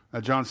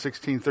 John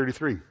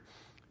 16:33.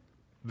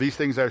 These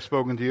things I've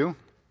spoken to you,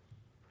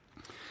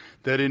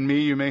 that in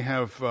me you may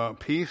have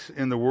peace.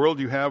 In the world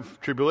you have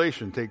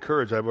tribulation. Take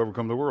courage, I've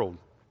overcome the world.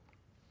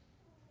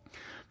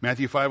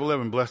 Matthew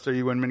 5:11. Blessed are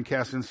you when men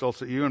cast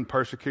insults at you and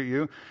persecute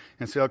you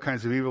and say all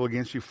kinds of evil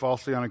against you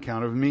falsely on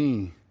account of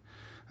me.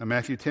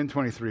 Matthew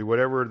 10:23.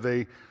 Whenever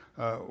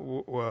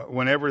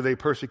they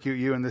persecute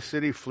you in this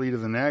city, flee to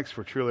the next.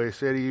 For truly I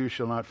say to you,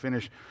 shall not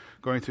finish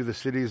going through the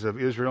cities of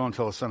Israel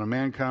until the Son of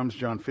Man comes.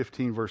 John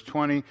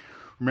 15:20.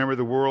 Remember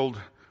the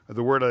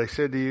word I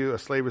said to you, a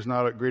slave is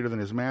not greater than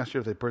his master.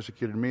 If they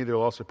persecuted me, they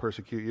will also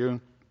persecute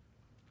you.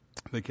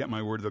 If they kept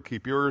my word, they'll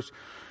keep yours.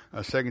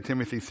 2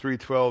 Timothy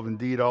 3:12.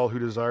 Indeed, all who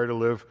desire to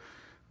live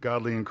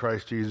godly in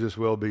Christ Jesus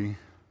will be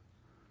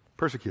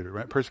persecuted.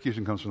 Right?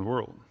 Persecution comes from the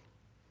world.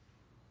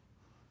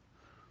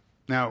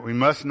 Now, we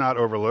must not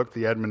overlook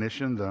the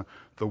admonition,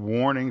 the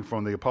warning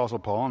from the Apostle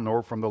Paul,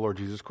 nor from the Lord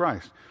Jesus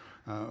Christ.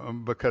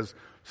 Because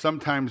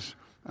sometimes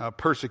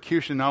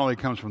persecution not only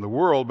comes from the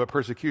world, but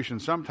persecution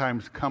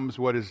sometimes comes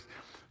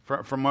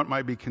from what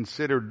might be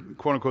considered,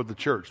 quote unquote, the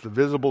church, the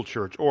visible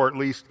church, or at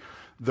least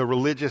the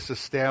religious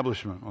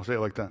establishment. I'll say it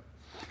like that.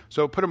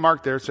 So put a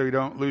mark there so you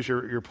don't lose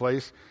your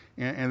place,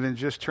 and then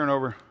just turn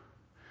over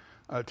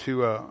back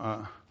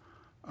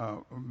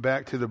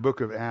to the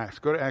book of Acts.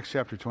 Go to Acts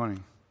chapter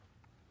 20.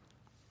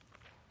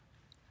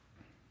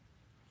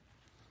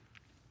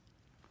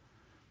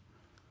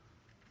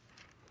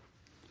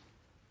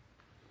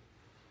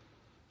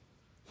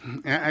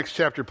 Acts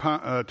chapter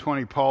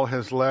 20, Paul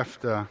has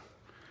left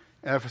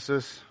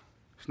Ephesus.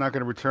 He's not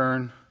going to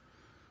return.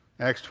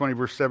 Acts 20,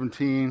 verse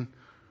 17,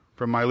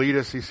 from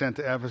Miletus he sent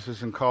to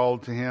Ephesus and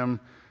called to him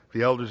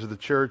the elders of the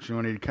church. And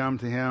when he'd come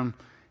to him,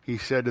 he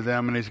said to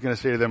them, and he's going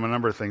to say to them a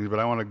number of things, but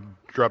I want to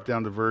drop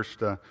down to verse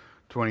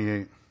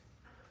 28.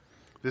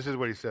 This is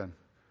what he said.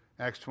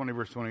 Acts 20,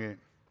 verse 28. It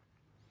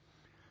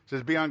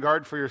says, be on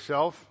guard for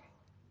yourself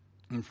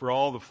and for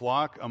all the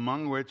flock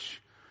among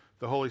which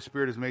the Holy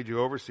Spirit has made you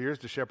overseers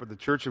to shepherd the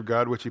church of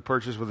God, which he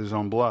purchased with his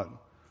own blood.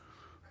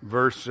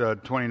 Verse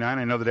 29,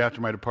 I know that after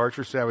my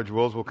departure, savage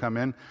wolves will come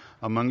in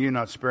among you,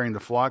 not sparing the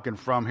flock, and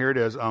from, here it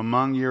is,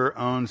 among your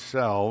own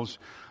selves,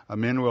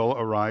 men will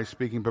arise,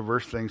 speaking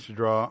perverse things to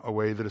draw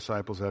away the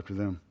disciples after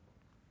them.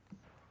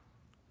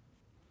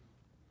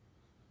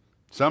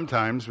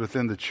 Sometimes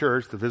within the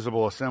church, the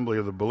visible assembly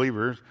of the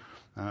believers,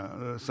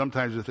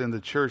 sometimes within the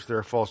church there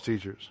are false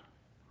teachers.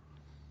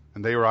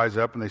 And they rise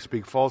up and they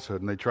speak falsehood,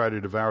 and they try to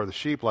devour the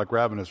sheep like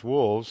ravenous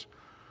wolves.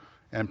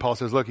 And Paul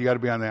says, look, you got to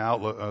be on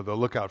the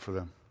lookout for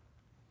them.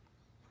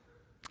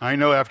 I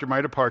know after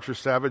my departure,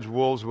 savage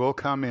wolves will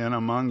come in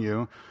among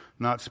you,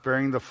 not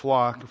sparing the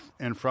flock,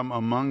 and from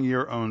among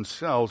your own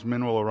selves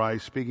men will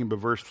arise, speaking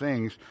perverse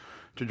things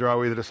to draw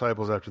away the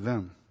disciples after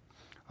them.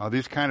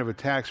 These kind of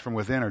attacks from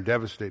within are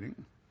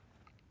devastating.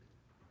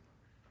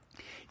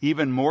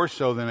 Even more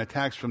so than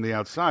attacks from the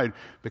outside,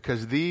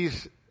 because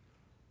these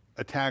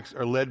attacks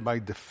are led by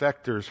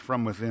defectors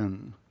from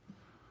within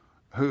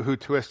who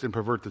twist and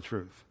pervert the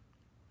truth.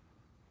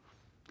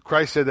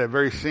 Christ said that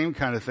very same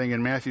kind of thing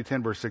in Matthew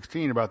 10, verse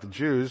 16 about the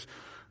Jews.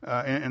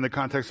 In the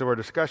context of our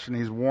discussion,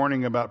 he's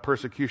warning about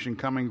persecution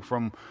coming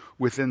from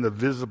within the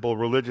visible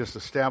religious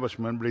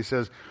establishment. But he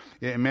says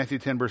in Matthew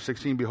 10, verse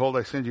 16, behold,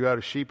 I send you out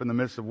as sheep in the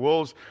midst of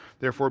wolves.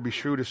 Therefore be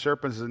shrewd as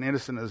serpents and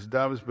innocent as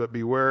doves, but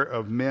beware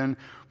of men,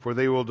 for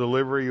they will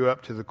deliver you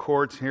up to the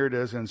courts. Here it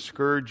is, and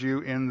scourge you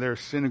in their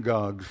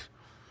synagogues.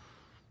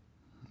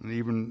 And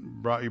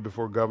even brought you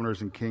before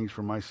governors and kings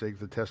for my sake,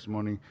 the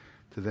testimony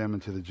to them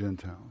and to the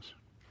Gentiles.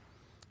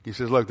 He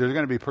says, look, there's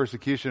going to be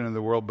persecution in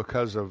the world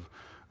because of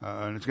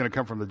and it's going to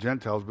come from the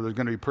Gentiles, but there's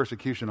going to be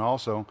persecution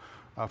also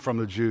from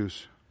the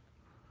Jews,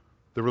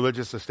 the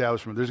religious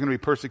establishment. There's going to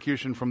be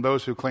persecution from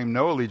those who claim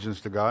no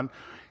allegiance to God,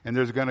 and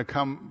there's going to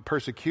come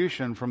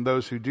persecution from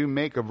those who do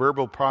make a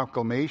verbal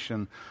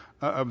proclamation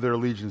of their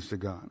allegiance to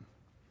God.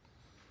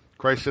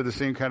 Christ said the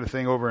same kind of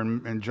thing over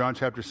in John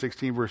chapter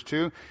 16, verse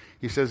 2.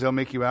 He says, they'll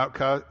make you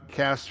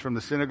outcasts from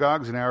the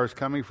synagogues, an hour is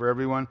coming for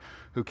everyone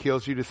who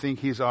kills you to think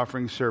he's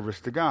offering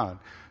service to God.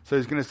 So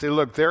he's going to say,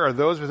 look, there are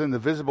those within the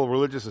visible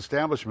religious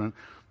establishment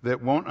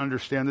that won't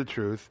understand the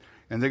truth,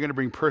 and they're going to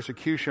bring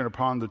persecution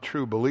upon the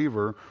true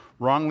believer,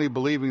 wrongly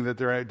believing that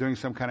they're doing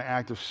some kind of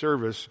act of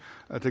service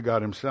to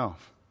God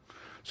himself.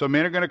 So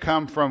men are going to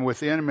come from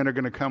within, men are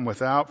going to come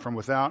from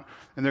without,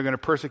 and they're going to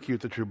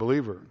persecute the true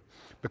believer.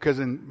 Because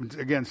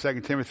again, 2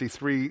 Timothy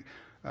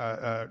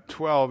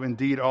 3:12,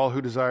 indeed, all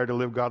who desire to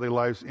live godly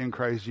lives in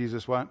Christ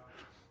Jesus, what?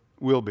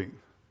 Will be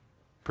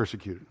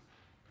persecuted.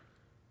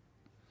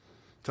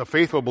 So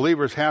faithful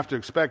believers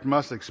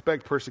must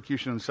expect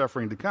persecution and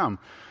suffering to come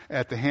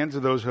at the hands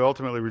of those who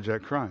ultimately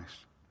reject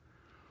Christ.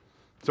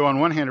 So on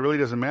one hand, it really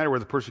doesn't matter where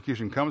the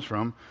persecution comes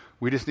from.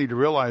 We just need to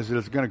realize that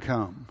it's going to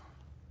come.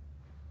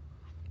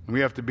 And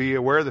we have to be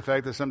aware of the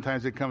fact that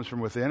sometimes it comes from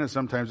within and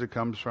sometimes it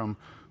comes from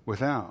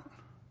without.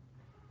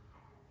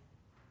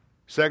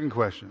 Second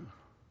question.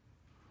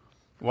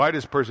 Why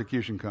does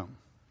persecution come?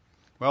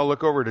 Well,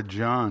 look over to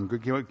John.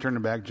 Can you turn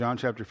it back? John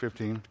chapter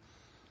 15.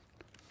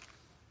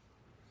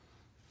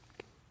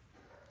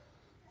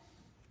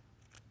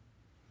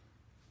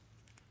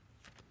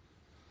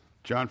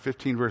 John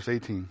 15, verse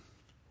 18.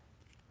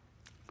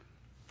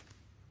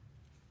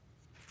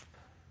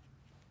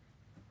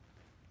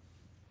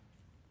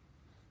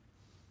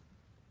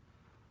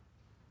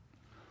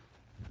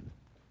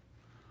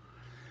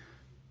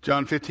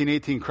 John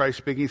 15:18, Christ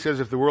speaking, says,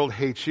 if the world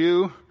hates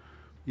you,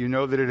 you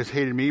know that it has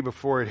hated me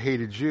before it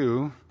hated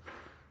you.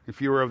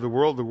 If you were of the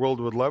world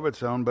would love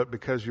its own, but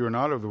because you are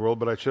not of the world,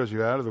 but I chose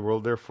you out of the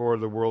world, therefore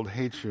the world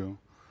hates you.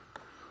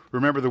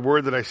 Remember the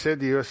word that I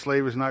said to you, a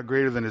slave is not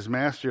greater than his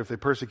master. If they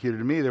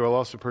persecuted me, they will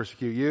also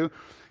persecute you.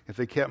 If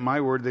they kept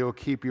my word, they will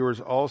keep yours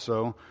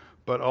also.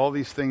 But all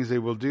these things they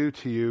will do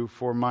to you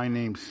for my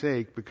name's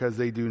sake, because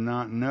they do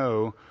not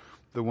know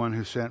the one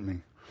who sent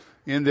me.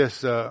 In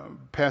this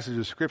passage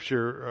of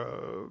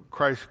Scripture,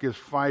 Christ gives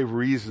 5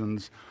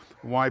 reasons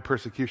why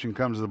persecution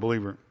comes to the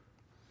believer.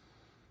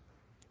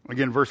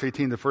 Again, verse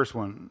 18, the first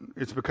one,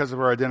 it's because of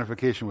our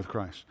identification with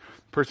Christ.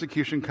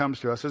 Persecution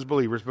comes to us as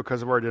believers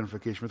because of our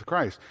identification with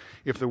Christ.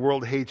 If the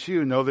world hates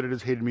you, know that it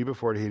has hated me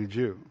before it hated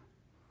you.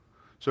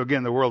 So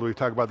again, the world, we've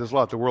talked about this a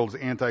lot, the world's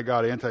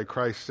anti-God,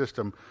 anti-Christ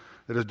system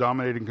that is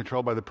dominated and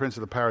controlled by the prince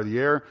of the power of the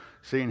air,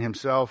 Satan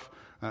himself.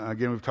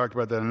 Again, we've talked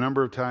about that a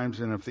number of times.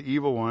 And if the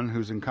evil one,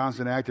 who's in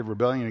constant active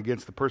rebellion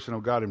against the person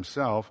of God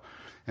himself,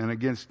 and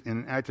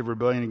in active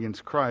rebellion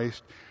against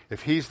Christ,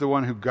 if he's the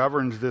one who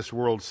governs this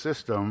world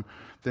system,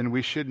 then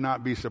we should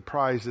not be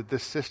surprised that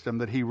this system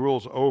that he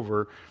rules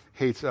over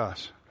hates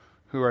us,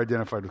 who are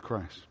identified with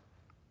Christ.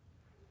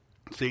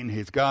 Satan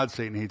hates God,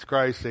 Satan hates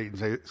Christ,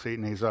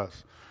 Satan hates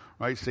us,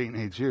 right? Satan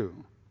hates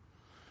you.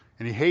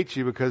 And he hates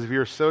you because of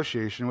your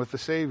association with the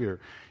Savior.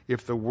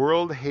 If the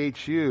world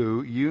hates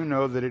you, you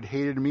know that it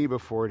hated me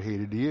before it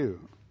hated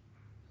you.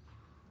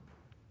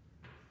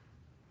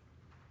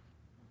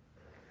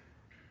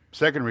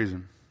 Second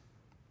reason,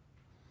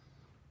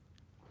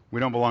 we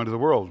don't belong to the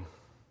world.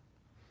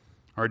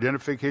 Our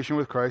identification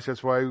with Christ,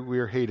 that's why we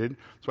are hated.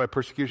 That's why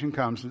persecution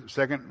comes.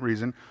 Second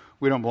reason,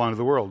 we don't belong to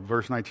the world.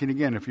 Verse 19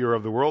 again, if you're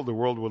of the world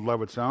would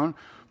love its own.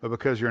 But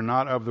because you're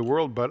not of the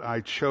world, but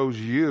I chose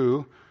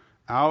you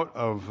out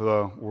of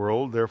the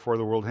world, therefore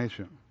the world hates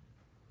you.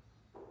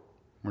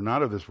 We're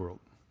not of this world.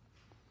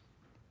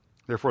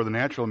 Therefore the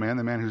natural man,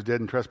 the man who's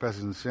dead in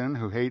trespasses and sin,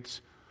 who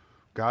hates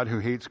God, who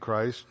hates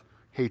Christ,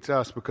 hates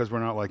us because we're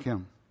not like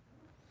him.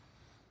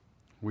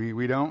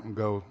 We don't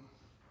go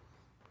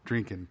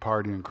drinking,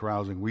 partying,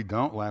 carousing. We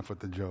don't laugh at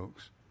the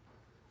jokes.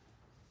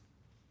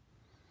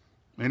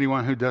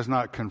 Anyone who does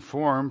not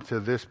conform to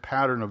this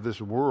pattern of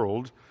this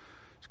world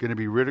is going to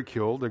be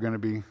ridiculed, they're going to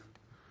be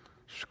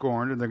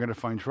scorned, and they're going to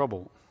find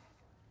trouble.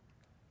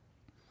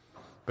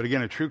 But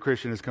again, a true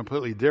Christian is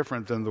completely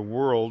different than the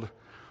world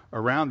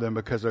around them,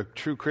 because a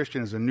true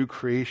Christian is a new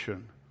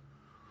creation.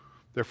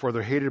 Therefore,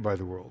 they're hated by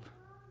the world.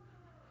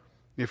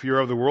 If you're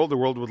of the world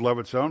would love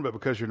its own, but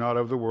because you're not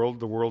of the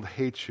world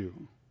hates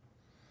you.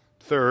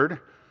 Third,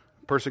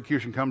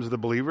 persecution comes to the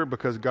believer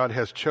because God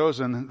has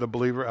chosen the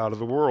believer out of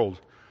the world.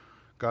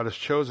 God has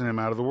chosen him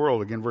out of the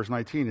world. Again, verse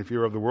 19, if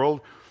you're of the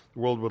world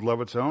would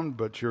love its own,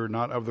 but you're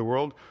not of the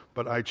world.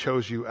 But I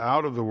chose you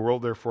out of the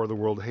world, therefore the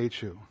world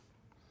hates you.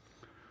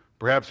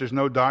 Perhaps there's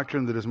no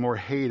doctrine that is more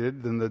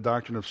hated than the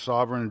doctrine of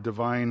sovereign and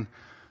divine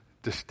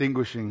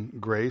distinguishing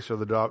grace, or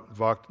the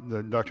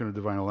doctrine of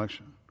divine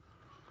election.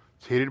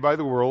 It's hated by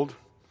the world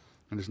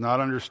and is not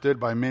understood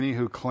by many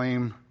who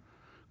claim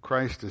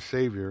Christ as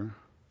Savior.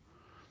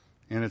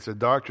 And it's a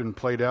doctrine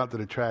played out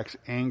that attracts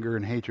anger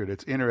and hatred.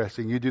 It's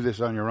interesting. You do this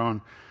on your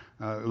own.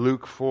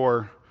 Luke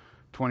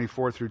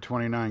 4:24 through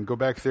 29. Go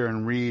back there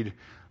and read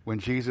when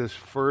Jesus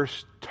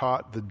first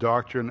taught the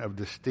doctrine of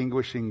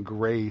distinguishing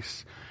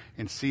grace,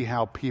 and see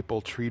how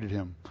people treated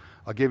him.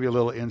 I'll give you a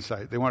little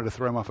insight. They wanted to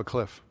throw him off a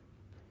cliff.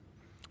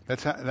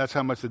 That's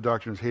how much the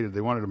doctrine is hated.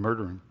 They wanted to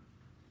murder him.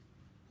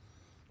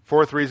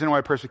 Fourth reason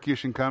why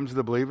persecution comes to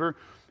the believer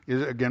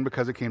is, again,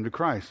 because it came to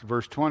Christ.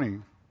 Verse 20.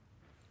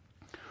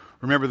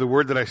 Remember the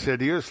word that I said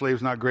to you, a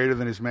slave's not greater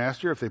than his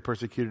master. If they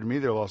persecuted me,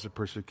 they'll also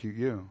persecute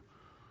you.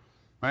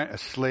 Right? A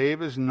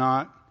slave is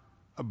not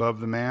above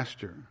the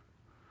master.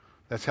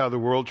 That's how the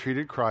world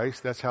treated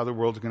Christ. That's how the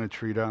world's going to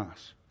treat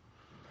us.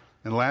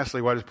 And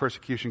lastly, why does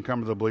persecution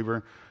come to the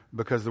believer?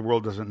 Because the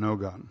world doesn't know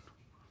God.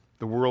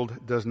 The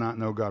world does not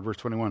know God. Verse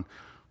 21.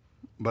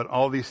 But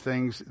all these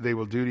things they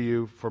will do to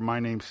you for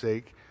my name's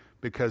sake,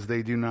 because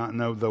they do not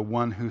know the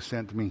one who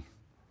sent me.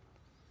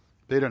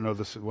 They don't know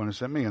the one who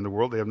sent me. In the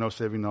world, they have no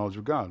saving knowledge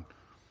of God.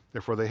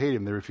 Therefore, they hate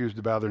him. They refuse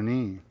to bow their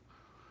knee.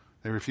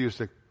 They refuse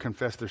to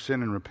confess their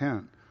sin and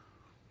repent,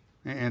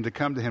 and to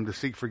come to him to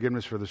seek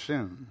forgiveness for their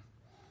sin.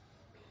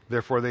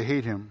 Therefore, they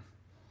hate him.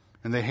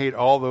 And they hate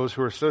all those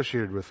who are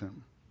associated with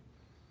him.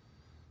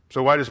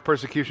 So why does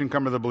persecution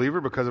come to the believer?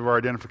 Because of our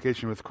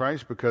identification with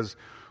Christ, because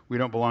we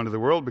don't belong to the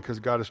world, because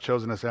God has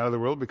chosen us out of the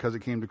world, because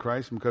it came to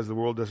Christ, and because the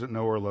world doesn't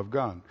know or love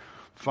God.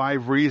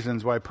 5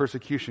 reasons why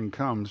persecution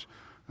comes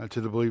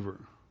to the believer.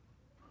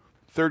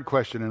 Third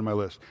question in my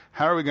list.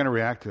 How are we going to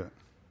react to it?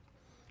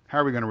 How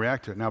are we going to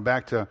react to it? Now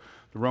back to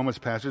the Romans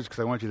passage, because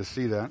I want you to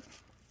see that.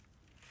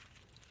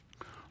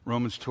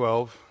 Romans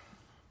 12.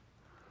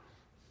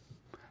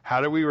 How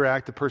do we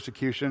react to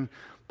persecution?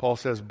 Paul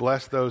says,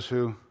 bless those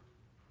who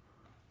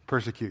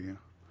persecute you.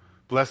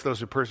 Bless those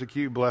who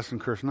persecute you, bless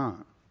and curse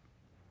not.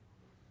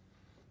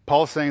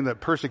 Paul's saying that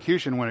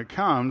persecution, when it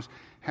comes,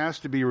 has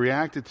to be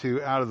reacted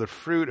to out of the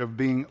fruit of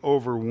being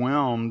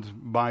overwhelmed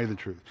by the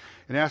truth.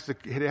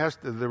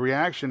 The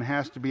reaction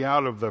has to be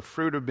out of the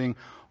fruit of being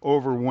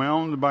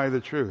overwhelmed by the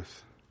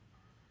truth.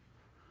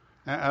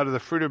 Out of the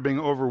fruit of being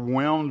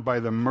overwhelmed by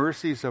the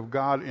mercies of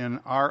God in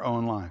our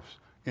own lives,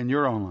 in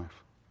your own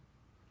life.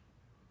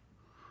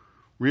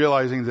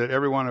 Realizing that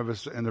every one of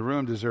us in the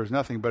room deserves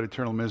nothing but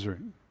eternal misery.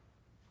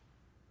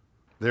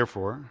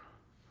 Therefore,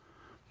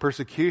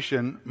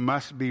 persecution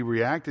must be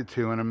reacted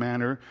to in a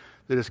manner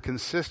that is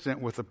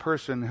consistent with the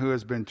person who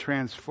has been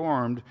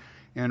transformed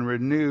and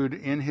renewed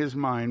in his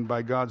mind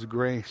by God's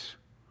grace.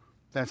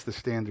 That's the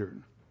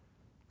standard.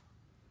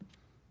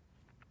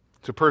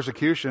 So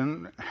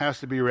persecution has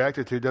to be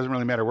reacted to. It doesn't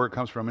really matter where it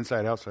comes from,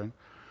 inside, outside.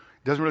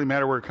 It doesn't really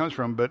matter where it comes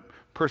from, but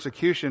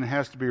persecution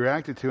has to be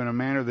reacted to in a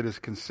manner that is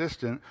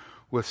consistent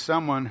with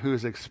someone who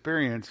has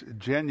experienced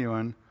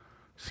genuine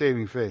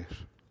saving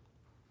faith.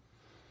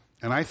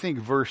 And I think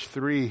verse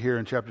 3 here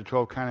in chapter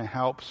 12 kind of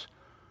helps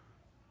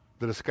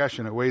the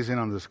discussion. It weighs in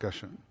on the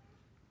discussion.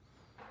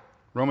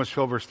 Romans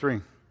 12 verse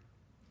 3.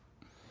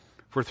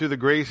 For through the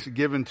grace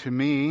given to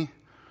me,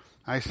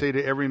 I say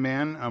to every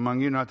man among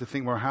you not to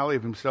think more highly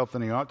of himself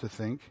than he ought to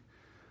think,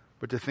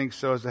 but to think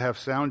so as to have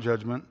sound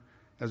judgment,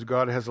 as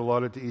God has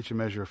allotted to each a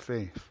measure of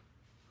faith.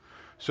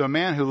 So a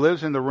man who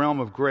lives in the realm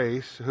of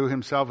grace, who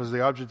himself is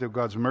the object of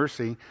God's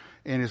mercy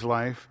in his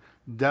life,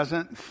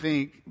 doesn't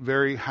think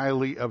very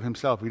highly of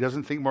himself. He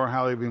doesn't think more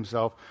highly of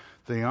himself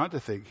than he ought to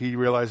think. He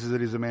realizes that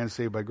he's a man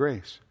saved by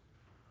grace.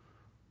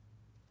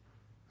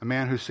 A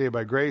man who's saved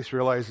by grace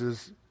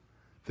realizes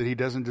that he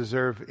doesn't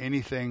deserve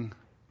anything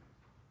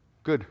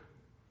good.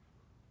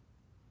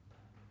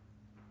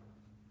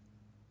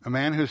 A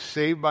man who's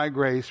saved by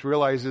grace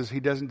realizes he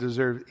doesn't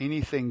deserve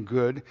anything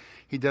good.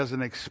 He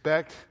doesn't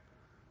expect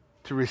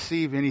to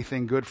receive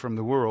anything good from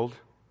the world.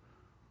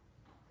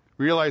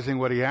 Realizing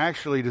what he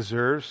actually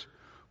deserves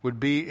would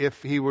be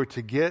if he were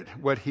to get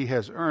what he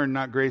has earned,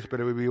 not grace, but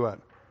it would be what?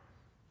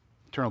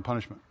 Eternal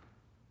punishment.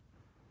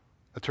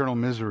 Eternal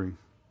misery.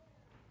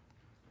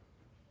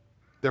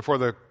 Therefore,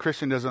 the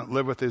Christian doesn't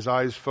live with his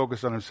eyes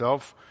focused on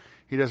himself.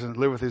 He doesn't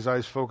live with his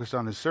eyes focused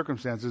on his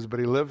circumstances, but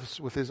he lives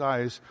with his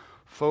eyes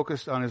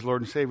focused on his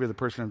Lord and Savior, the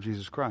person of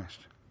Jesus Christ.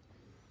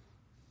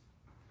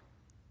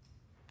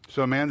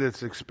 So a man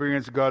that's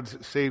experienced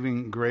God's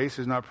saving grace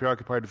is not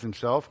preoccupied with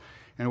himself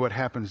and what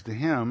happens to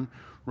him.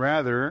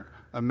 Rather,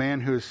 a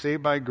man who is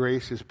saved by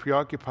grace is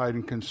preoccupied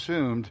and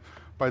consumed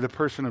by the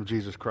person of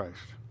Jesus Christ.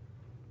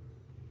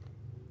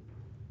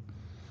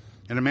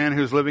 And a man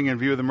who's living in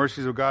view of the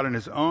mercies of God in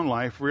his own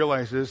life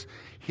realizes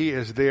he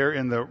is there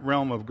in the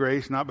realm of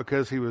grace, not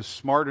because he was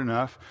smart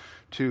enough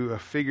to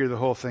figure the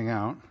whole thing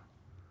out,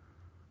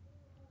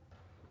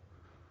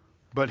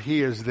 but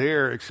he is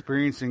there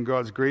experiencing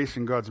God's grace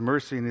and God's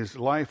mercy in his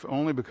life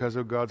only because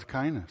of God's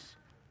kindness.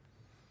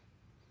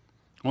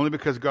 Only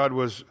because God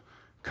was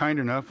kind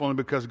enough, only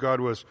because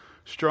God was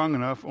strong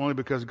enough, only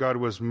because God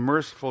was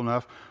merciful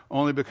enough,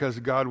 only because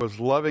God was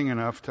loving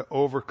enough to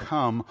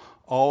overcome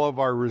all of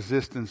our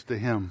resistance to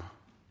him.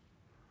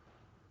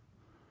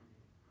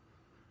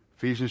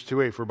 Ephesians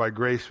 2:8, for by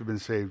grace we've been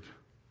saved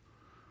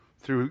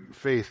through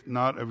faith,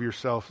 not of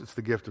yourself, it's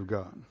the gift of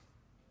God.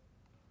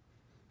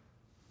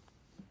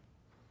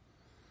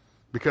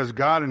 Because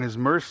God in his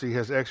mercy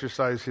has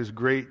exercised his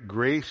great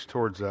grace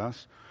towards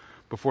us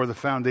before the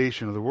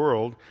foundation of the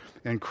world,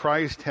 and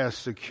Christ has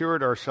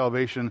secured our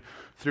salvation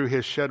through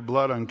his shed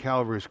blood on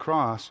Calvary's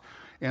cross,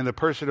 and the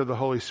person of the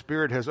Holy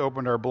Spirit has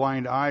opened our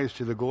blind eyes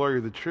to the glory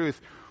of the truth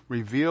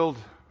revealed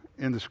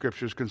in the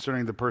Scriptures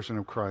concerning the person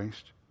of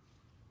Christ.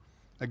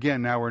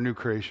 Again, now we're new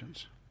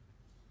creations.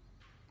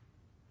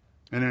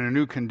 And in a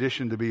new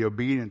condition to be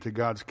obedient to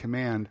God's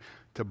command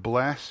to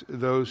bless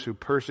those who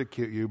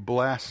persecute you,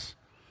 bless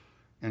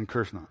and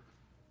curse not.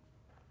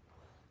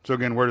 So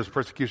again, where does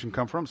persecution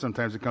come from?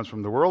 Sometimes it comes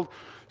from the world.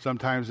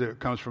 Sometimes it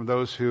comes from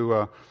those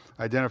who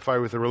identify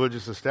with the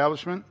religious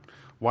establishment.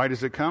 Why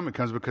does it come? It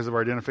comes because of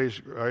our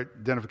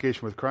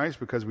identification with Christ,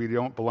 because we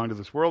don't belong to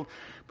this world,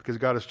 because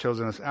God has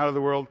chosen us out of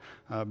the world,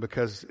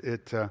 because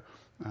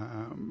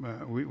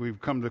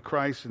we've come to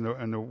Christ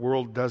and the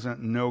world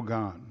doesn't know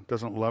God,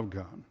 doesn't love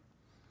God.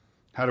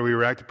 How do we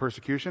react to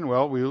persecution?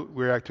 Well, we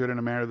react to it in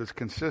a manner that's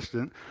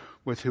consistent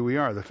with who we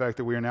are, the fact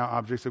that we are now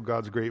objects of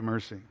God's great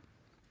mercy.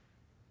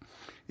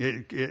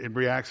 It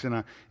reacts in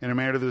a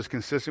manner that is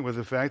consistent with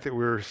the fact that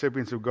we're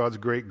recipients of God's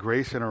great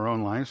grace in our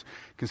own lives,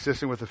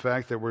 consistent with the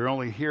fact that we're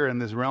only here in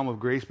this realm of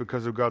grace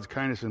because of God's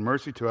kindness and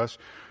mercy to us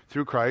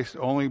through Christ.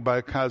 Only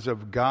because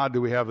of God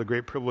do we have the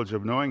great privilege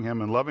of knowing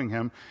him and loving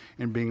him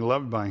and being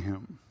loved by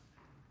him.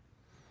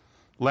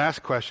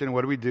 Last question,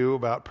 what do we do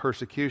about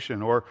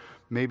persecution? Or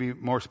maybe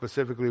more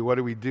specifically, what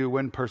do we do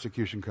when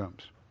persecution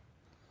comes?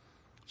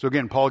 So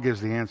again, Paul gives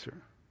the answer.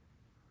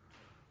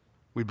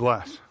 We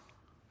bless.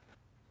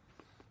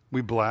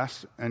 We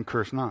bless and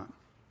curse not.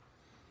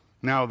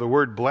 Now, the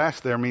word bless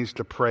there means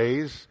to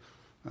praise,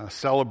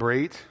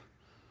 celebrate,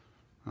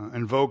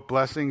 invoke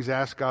blessings,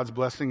 ask God's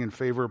blessing and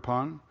favor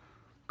upon,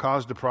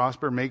 cause to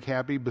prosper, make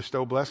happy,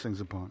 bestow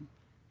blessings upon.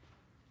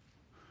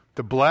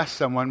 To bless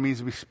someone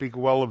means we speak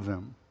well of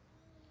them.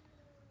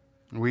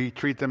 We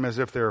treat them as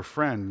if they're a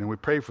friend, and we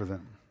pray for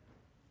them.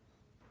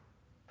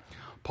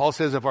 Paul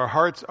says if our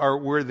hearts are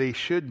where they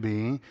should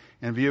be,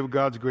 in view of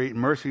God's great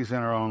mercies in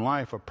our own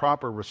life, a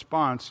proper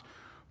response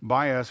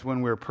by us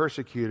when we're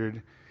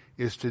persecuted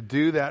is to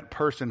do that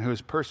person who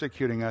is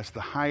persecuting us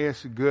the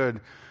highest good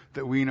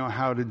that we know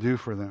how to do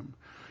for them.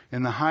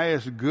 And the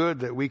highest good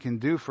that we can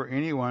do for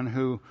anyone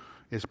who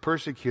is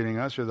persecuting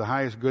us, or the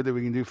highest good that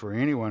we can do for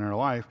anyone in our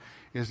life,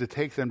 is to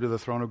take them to the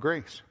throne of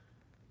grace.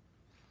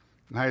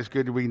 The highest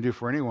good that we can do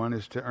for anyone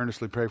is to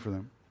earnestly pray for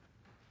them.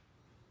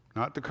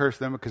 Not to curse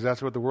them, because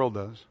that's what the world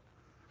does.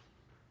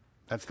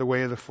 That's the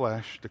way of the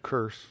flesh, to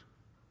curse.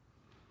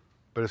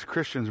 But as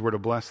Christians, we're to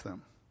bless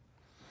them.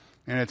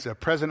 And it's a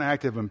present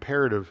active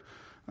imperative,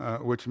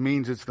 which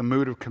means it's the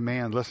mood of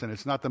command. Listen,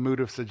 it's not the mood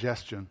of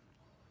suggestion.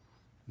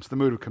 It's the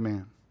mood of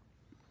command.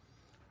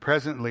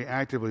 Presently,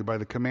 actively, by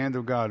the command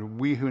of God,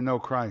 we who know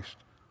Christ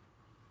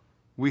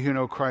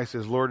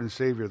as Lord and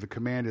Savior, the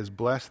command is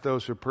bless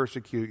those who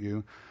persecute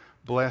you,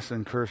 bless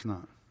and curse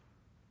not.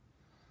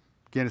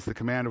 Again, it's the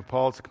command of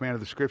Paul, it's the command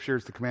of the Scripture,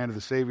 it's the command of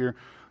the Savior.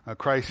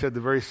 Christ said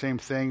the very same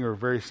thing,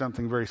 or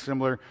something very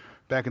similar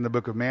back in the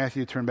book of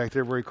Matthew. Turn back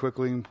there very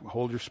quickly and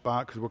hold your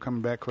spot because we're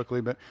coming back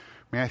quickly. But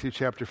Matthew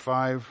chapter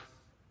 5,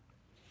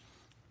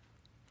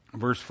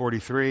 verse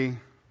 43.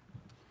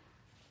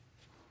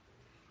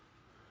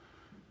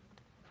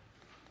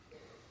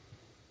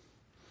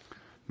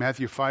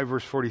 Matthew 5,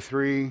 verse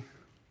 43.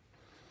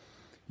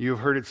 You have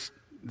heard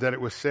that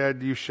it was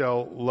said, you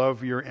shall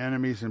love your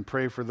enemies and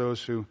pray for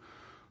those who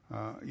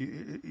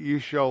You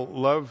shall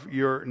love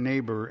your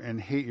neighbor and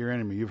hate your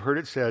enemy. You've heard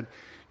it said,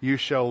 you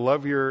shall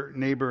love your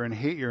neighbor and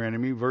hate your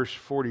enemy. Verse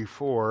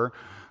 44.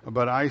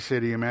 But I say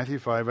to you, Matthew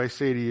 5, I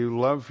say to you,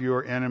 love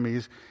your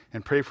enemies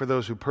and pray for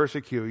those who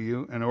persecute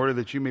you, in order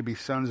that you may be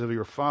sons of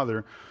your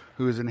Father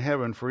who is in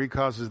heaven. For he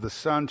causes the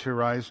sun to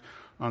rise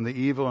on the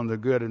evil and the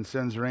good, and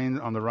sends rain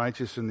on the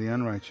righteous and the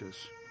unrighteous.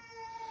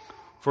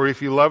 For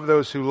if you love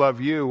those who love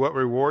you, what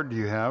reward do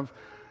you have?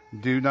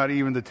 Do not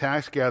even the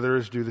tax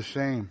gatherers do the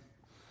same?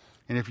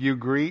 And if you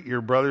greet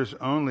your brothers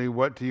only,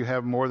 what do you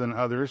have more than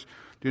others?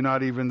 Do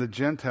not even the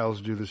Gentiles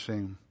do the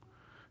same?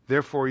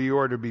 Therefore you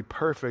are to be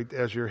perfect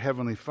as your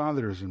heavenly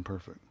Father is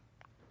perfect.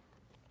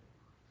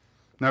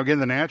 Now again,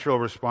 the natural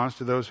response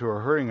to those who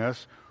are hurting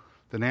us,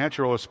 the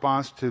natural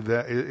response to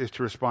that is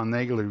to respond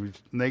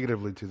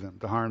negatively to them,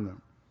 to harm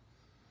them.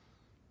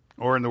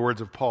 Or in the words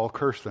of Paul,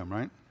 curse them,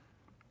 right?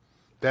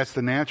 That's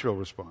the natural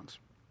response.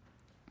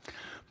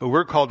 But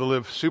we're called to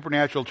live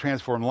supernatural,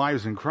 transformed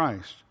lives in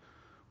Christ.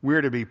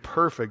 We're to be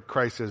perfect.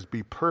 Christ says,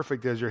 be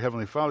perfect as your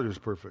heavenly Father is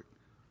perfect.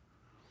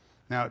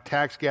 Now,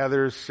 tax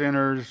gatherers,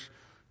 sinners,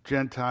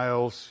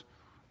 Gentiles,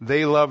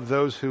 they love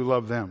those who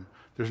love them.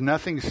 There's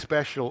nothing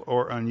special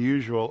or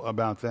unusual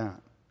about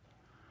that.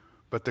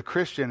 But the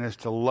Christian is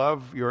to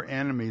love your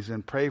enemies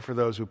and pray for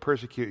those who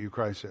persecute you,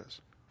 Christ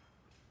says.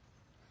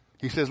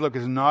 He says, look,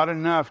 it's not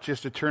enough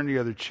just to turn the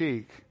other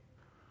cheek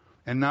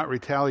and not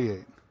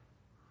retaliate.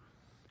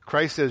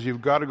 Christ says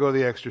you've got to go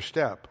the extra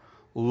step.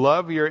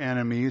 Love your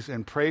enemies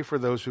and pray for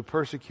those who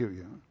persecute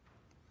you.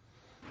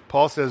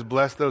 Paul says,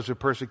 bless those who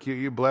persecute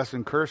you, bless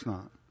and curse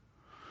not.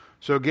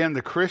 So again,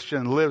 the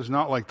Christian lives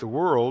not like the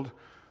world,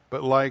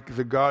 but like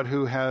the God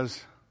who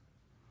has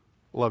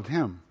loved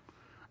him.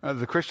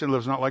 The Christian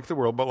lives not like the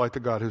world, but like the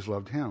God who's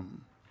loved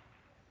him.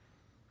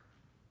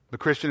 The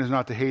Christian is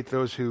not to hate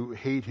those who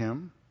hate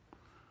him,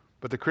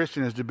 but the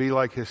Christian is to be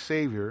like his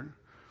Savior.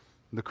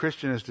 The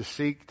Christian is to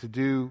seek to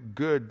do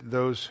good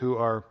those who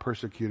are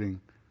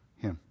persecuting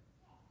him.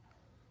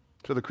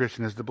 So the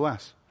Christian is to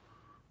bless.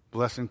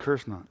 Bless and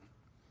curse not.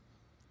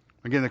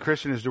 Again, the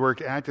Christian is to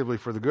work actively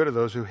for the good of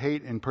those who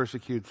hate and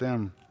persecute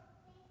them.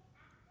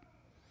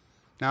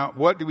 Now,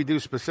 what do we do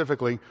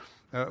specifically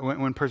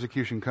when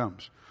persecution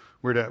comes?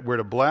 We're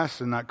to bless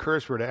and not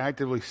curse. We're to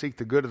actively seek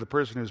the good of the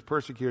person who's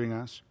persecuting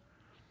us.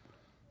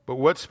 But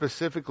what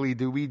specifically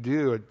do we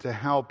do to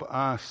help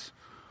us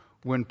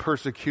when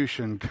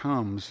persecution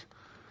comes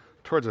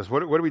towards us?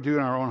 What do we do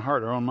in our own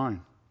heart, our own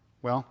mind?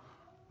 Well,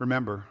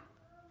 remember.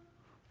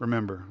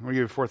 Remember. I'm going to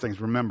give you 4 things.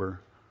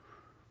 Remember.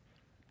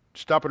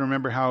 Stop and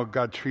remember how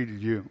God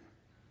treated you.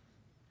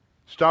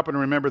 Stop and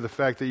remember the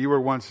fact that you were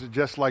once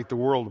just like the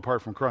world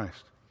apart from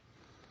Christ.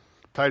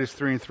 Titus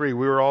 3:3,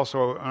 we were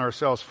also in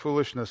ourselves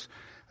foolishness,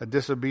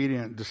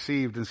 disobedient,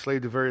 deceived,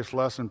 enslaved to various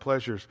lusts and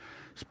pleasures,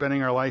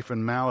 spending our life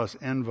in malice,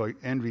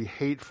 envy,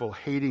 hateful,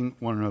 hating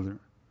one another.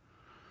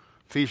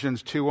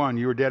 Ephesians 2:1,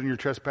 you were dead in your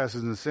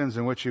trespasses and sins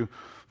in which you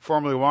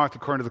formerly walked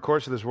according to the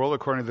course of this world,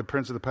 according to the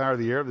prince of the power of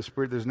the air, the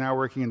spirit that is now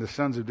working in the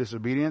sons of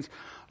disobedience.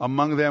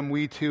 Among them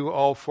we too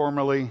all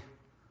formerly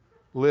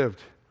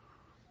lived.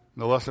 In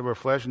the lust of our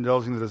flesh,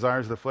 indulging the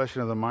desires of the flesh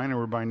and of the mind, and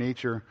were by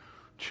nature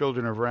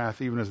children of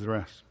wrath, even as the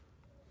rest.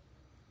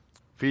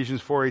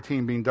 Ephesians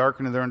 4:18, being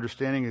darkened in their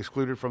understanding,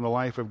 excluded from the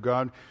life of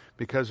God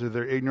because of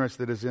their ignorance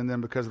that is in them,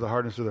 because of the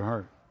hardness of their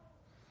heart.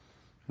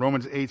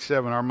 Romans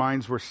 8:7, our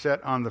minds were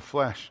set on the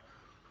flesh.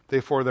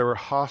 Therefore, they were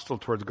hostile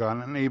towards God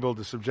and unable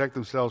to subject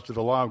themselves to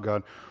the law of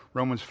God.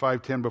 Romans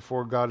 5:10,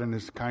 before God in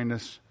his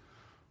kindness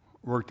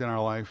worked in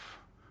our life,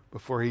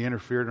 before he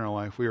interfered in our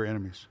life, we are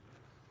enemies.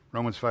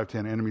 Romans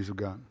 5:10, enemies of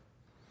God.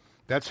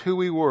 That's who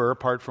we were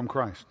apart from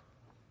Christ.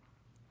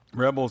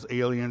 Rebels,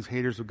 aliens,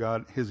 haters of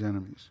God, his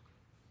enemies.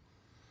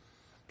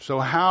 So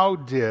how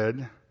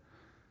did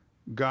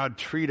God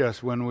treat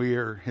us when we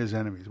were his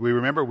enemies? We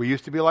remember we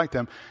used to be like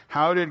them.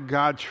 How did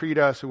God treat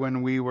us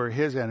when we were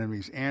his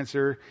enemies?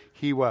 Answer,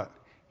 he what?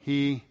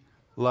 He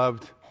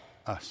loved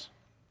us.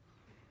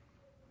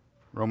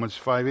 Romans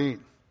 5:8.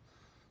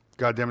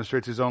 God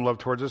demonstrates his own love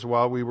towards us.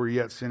 While we were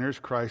yet sinners,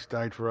 Christ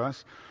died for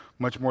us.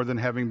 Much more than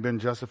having been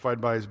justified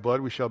by his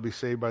blood, we shall be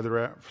saved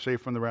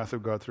from the wrath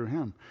of God through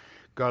him.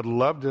 God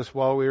loved us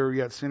while we were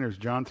yet sinners.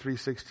 John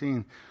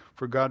 3:16.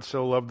 For God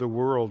so loved the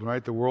world,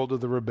 right? The world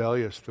of the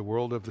rebellious, the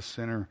world of the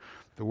sinner,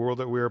 the world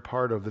that we are a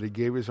part of, that he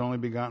gave his only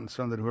begotten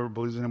Son, that whoever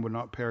believes in him would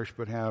not perish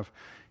but have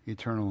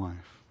eternal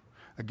life.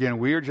 Again,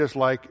 we are just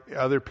like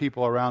other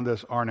people around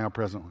us are now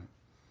presently.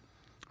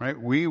 Right?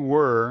 We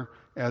were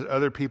as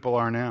other people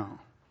are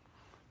now.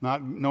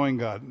 Not knowing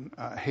God,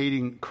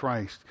 hating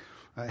Christ,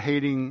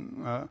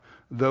 hating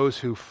those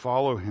who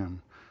follow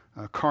him.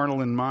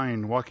 Carnal in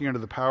mind, walking under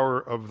the power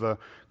of the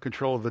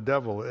control of the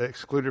devil,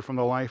 excluded from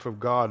the life of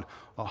God,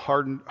 a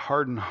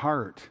hardened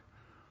heart.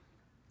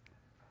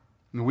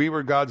 And we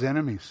were God's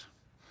enemies.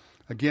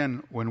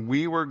 Again, when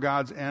we were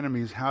God's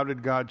enemies, how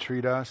did God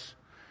treat us?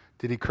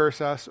 Did he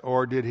curse us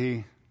or did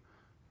he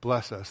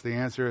bless us? The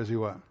answer is he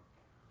what?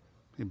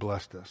 He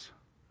blessed us.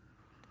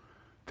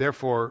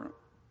 Therefore,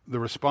 the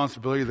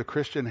responsibility the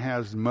Christian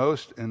has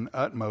most and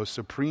utmost,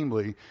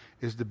 supremely,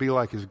 is to be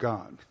like his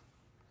God.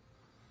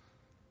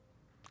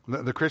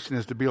 The Christian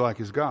is to be like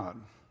his God.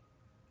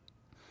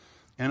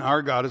 And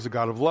our God is a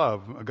God of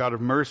love, a God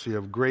of mercy,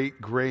 of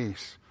great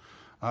grace,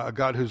 a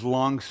God who's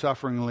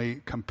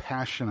long-sufferingly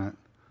compassionate.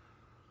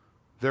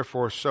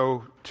 Therefore,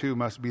 so too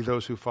must be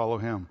those who follow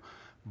him.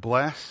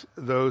 Bless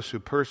those who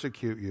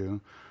persecute you.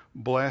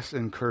 Bless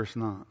and curse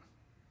not.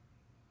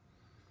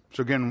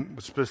 So again,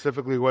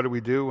 specifically, what do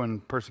we do when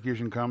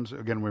persecution comes?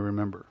 Again, we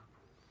remember.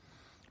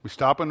 We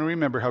stop and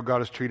remember how God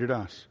has treated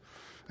us.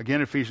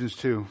 Again, Ephesians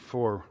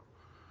 2:4.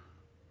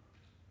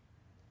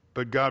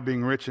 But God,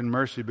 being rich in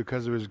mercy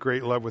because of his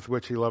great love with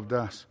which he loved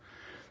us,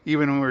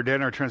 even when we were dead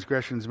in our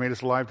transgressions, made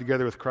us alive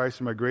together with Christ,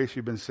 and by grace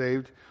you've been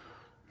saved,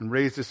 and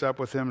raised us up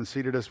with him and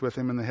seated us with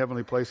him in the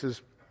heavenly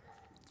places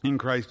in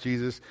Christ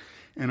Jesus,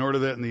 in order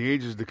that in the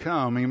ages to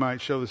come he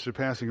might show the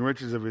surpassing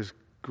riches of his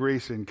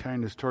grace and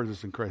kindness towards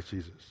us in Christ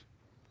Jesus.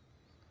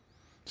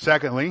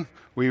 Secondly,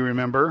 we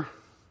remember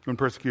when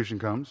persecution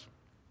comes,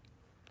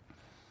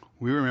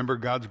 we remember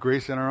God's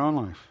grace in our own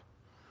life.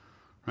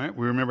 Right?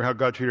 We remember how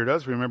God treated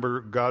us. We remember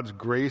God's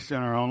grace in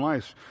our own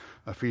lives.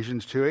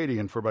 Ephesians 2:80,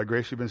 and for by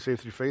grace you've been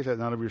saved through faith, that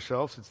not of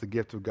yourselves, it's the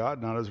gift of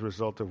God, not as a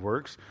result of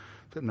works,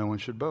 that no one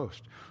should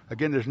boast.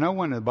 Again, there's no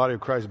one in the body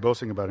of Christ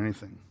boasting about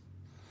anything.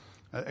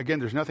 Again,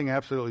 there's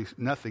absolutely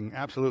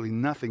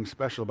nothing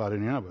special about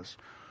any of us.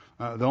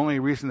 The only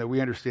reason that we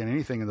understand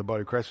anything in the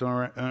body of Christ,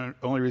 the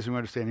only reason we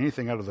understand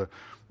anything out of the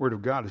Word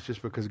of God is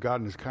just because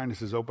God in his kindness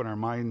has opened our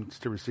minds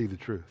to receive the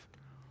truth.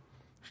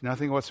 There's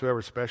nothing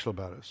whatsoever special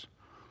about us.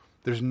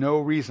 There's no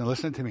reason,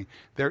 listen to me,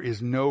 there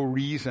is no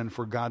reason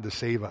for God to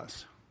save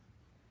us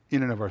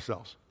in and of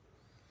ourselves.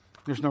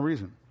 There's no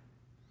reason.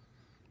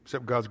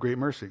 Except God's great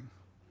mercy,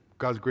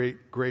 God's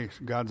great grace,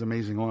 God's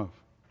amazing love.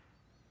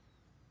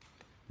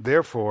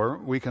 Therefore,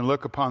 we can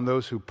look upon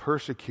those who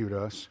persecute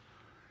us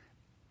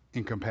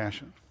in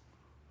compassion.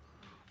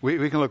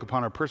 We can look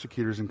upon our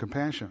persecutors in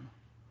compassion,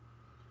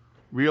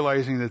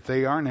 realizing that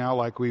they are now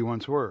like we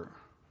once were,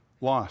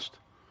 lost,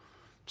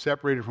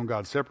 separated from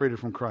God, separated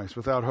from Christ,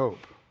 without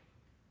hope.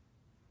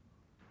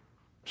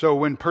 So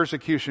when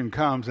persecution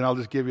comes, and I'll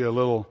just give you a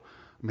little,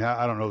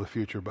 I don't know the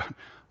future, but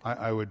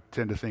I would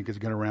tend to think it's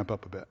going to ramp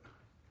up a bit.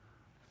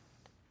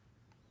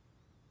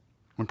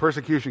 When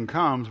persecution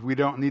comes, we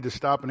don't need to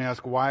stop and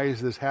ask, why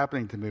is this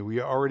happening to me? We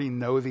already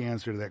know the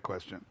answer to that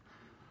question.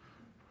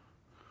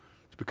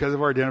 It's because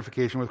of our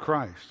identification with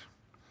Christ.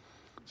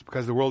 It's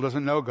because the world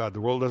doesn't know God.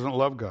 The world doesn't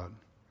love God.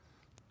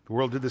 The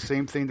world did the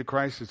same thing to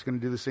Christ. It's going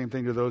to do the same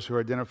thing to those who are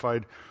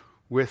identified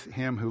with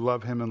him, who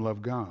love him and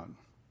love God.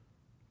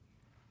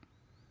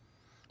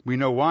 We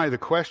know why. The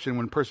question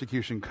when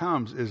persecution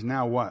comes is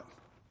now what?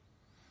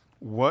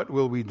 What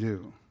will we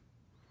do?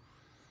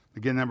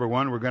 Again, number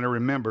one, we're going to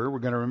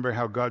remember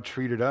how God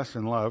treated us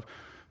in love.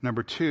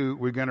 Number two,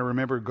 we're going to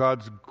remember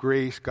God's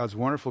grace, God's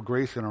wonderful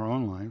grace in our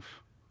own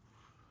life.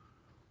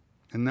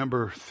 And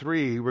number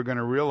three, we're going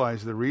to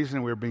realize the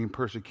reason we're being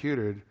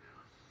persecuted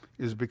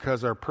is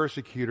because our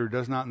persecutor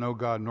does not know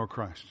God nor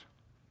Christ.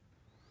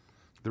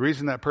 The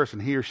reason that person,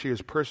 he or she,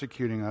 is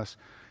persecuting us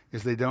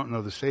is they don't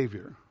know the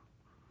Savior.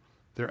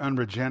 They're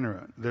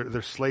unregenerate.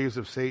 They're slaves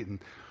of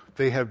Satan.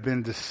 They have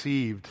been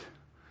deceived.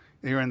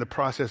 They are in the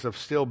process of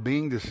still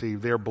being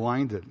deceived. They are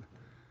blinded.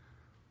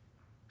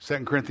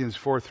 2 Corinthians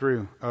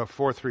 4:3.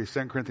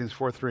 2 Corinthians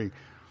 4:3.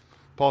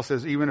 Paul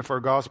says, even if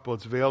our gospel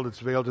it's veiled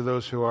to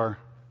those who are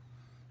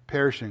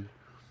perishing,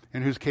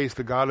 in whose case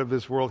the God of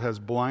this world has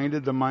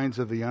blinded the minds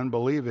of the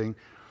unbelieving,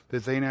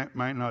 that they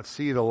might not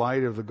see the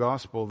light of the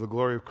gospel, the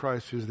glory of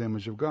Christ, who is the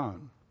image of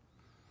God.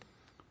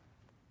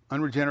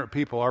 Unregenerate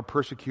people, our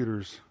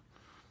persecutors,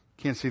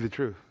 can't see the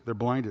truth. They're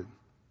blinded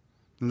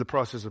in the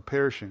process of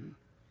perishing.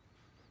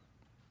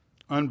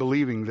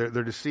 Unbelieving,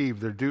 they're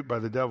deceived, they're duped by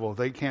the devil.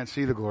 They can't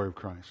see the glory of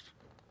Christ.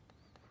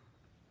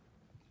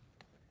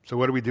 So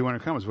what do we do when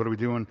it comes? What do we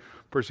do when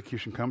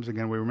persecution comes?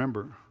 Again, we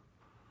remember.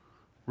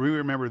 We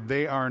remember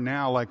they are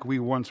now like we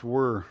once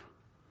were.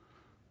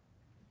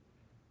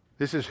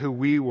 This is who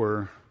we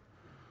were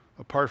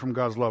apart from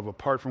God's love,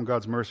 apart from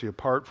God's mercy,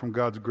 apart from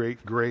God's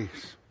great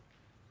grace.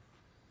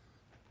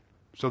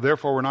 So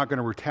therefore, we're not going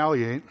to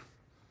retaliate.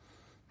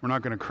 We're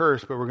not going to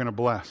curse, but we're going to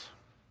bless.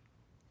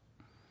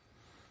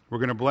 We're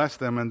going to bless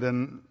them, and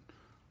then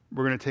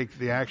we're going to take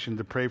the action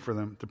to pray for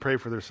them, to pray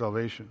for their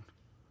salvation.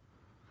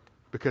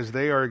 Because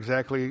they are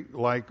exactly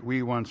like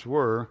we once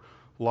were,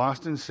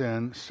 lost in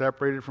sin,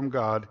 separated from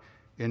God,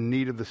 in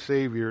need of the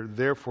Savior.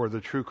 Therefore,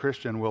 the true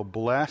Christian will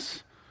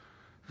bless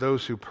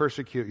those who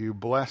persecute you,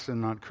 bless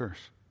and not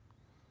curse.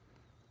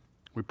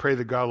 We pray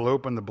that God will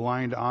open the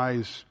blind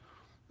eyes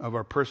of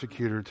our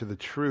persecutor to the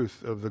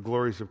truth of the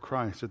glories of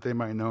Christ, that they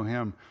might know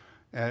him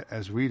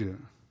as we do.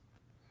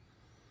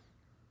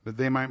 That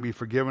they might be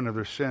forgiven of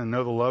their sin,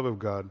 know the love of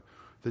God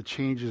that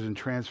changes and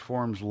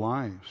transforms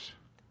lives.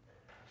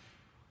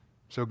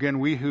 So again,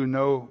 we who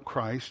know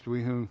Christ,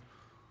 we who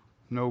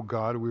know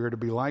God, we are to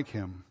be like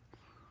him.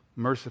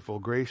 Merciful,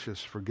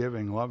 gracious,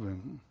 forgiving,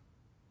 loving.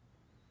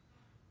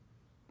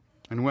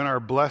 And when our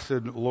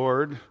blessed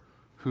Lord,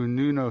 who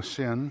knew no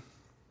sin,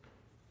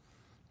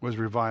 was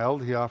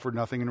reviled, he offered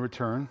nothing in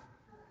return.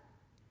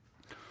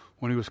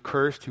 When he was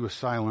cursed, he was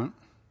silent.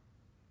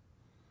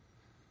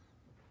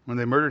 When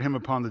they murdered him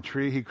upon the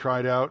tree, he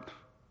cried out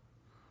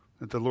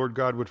that the Lord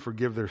God would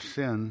forgive their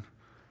sin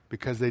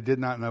because they did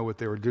not know what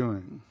they were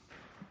doing.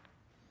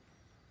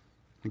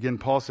 Again,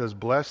 Paul says,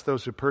 bless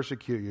those who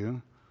persecute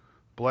you,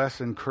 bless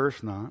and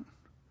curse not.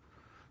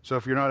 So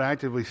if you're not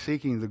actively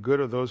seeking the good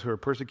of those who are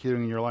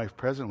persecuting in your life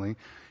presently,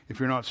 if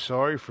you're not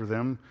sorry for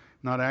them,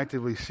 not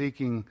actively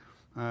seeking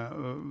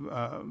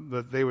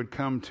that they would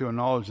come to a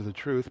knowledge of the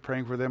truth,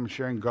 praying for them and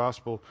sharing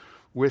gospel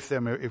with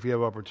them if you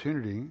have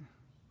opportunity,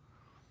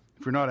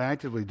 if you're not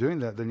actively doing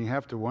that, then you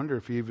have to wonder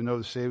if you even know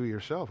the Savior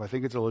yourself. I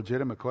think it's a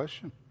legitimate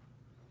question.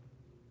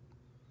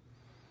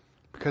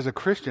 Because a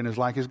Christian is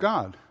like his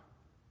God.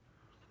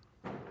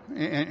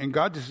 And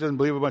God just doesn't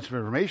believe a bunch of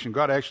information.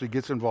 God actually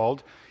gets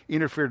involved,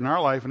 interfered in our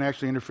life, and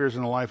actually interferes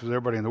in the life of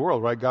everybody in the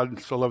world, right? God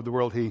so loved the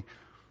world, he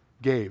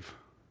gave.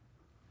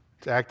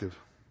 It's active.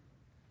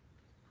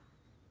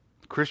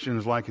 Christian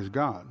is like his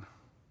God.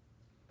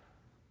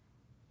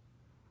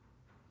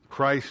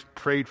 Christ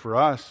prayed for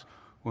us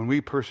when we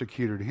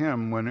persecuted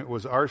him, when it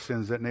was our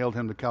sins that nailed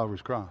him to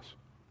Calvary's cross.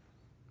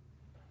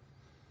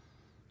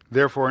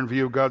 Therefore, in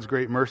view of God's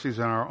great mercies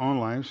in our own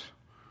lives,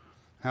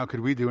 how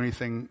could we do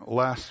anything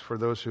less for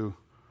those who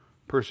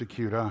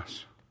persecute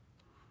us?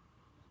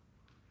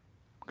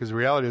 Because the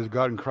reality is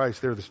God and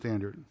Christ, they're the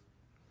standard.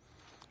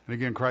 And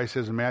again, Christ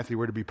says in Matthew,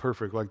 we're to be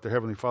perfect like the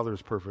Heavenly Father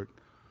is perfect.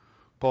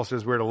 Paul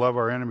says we're to love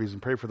our enemies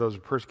and pray for those who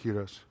persecute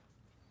us.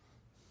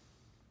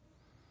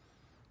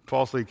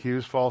 Falsely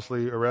accused,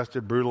 falsely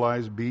arrested,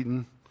 brutalized,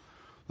 beaten,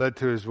 led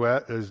to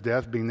his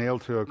death, being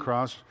nailed to a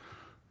cross,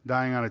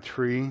 dying on a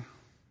tree,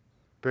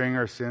 bearing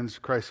our sins.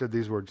 Christ said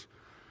these words,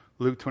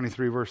 Luke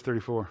 23, verse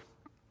 34.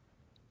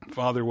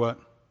 Father, what?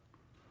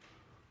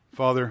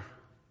 Father,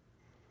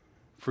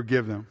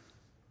 forgive them,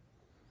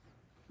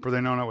 for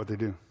they know not what they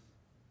do.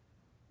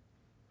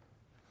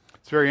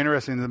 It's very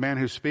interesting. The man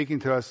who's speaking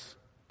to us,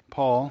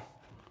 Paul,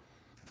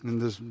 in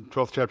this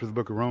 12th chapter of the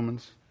book of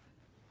Romans,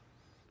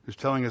 who's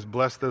telling us,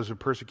 bless those who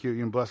persecute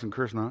you and bless and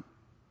curse not.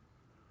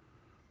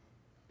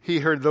 He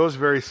heard those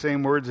very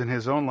same words in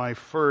his own life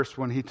first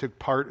when he took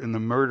part in the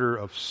murder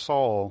of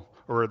Saul,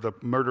 or the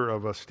murder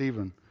of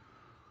Stephen.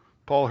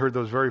 Paul heard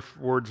those very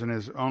words in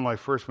his own life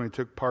first when he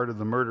took part in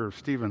the murder of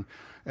Stephen.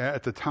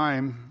 At the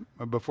time,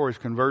 before his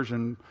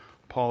conversion,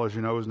 Paul, as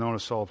you know, was known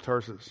as Saul of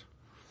Tarsus.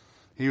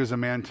 He was a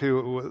man,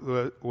 too,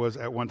 who was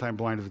at one time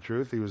blind to the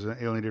truth. He was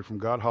alienated from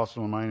God,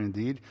 hostile in mind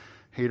indeed,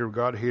 hater of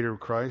God, hater of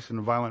Christ, and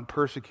a violent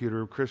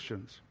persecutor of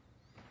Christians.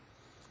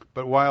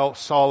 But while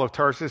Saul of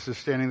Tarsus is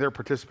standing there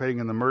participating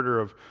in the murder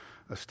of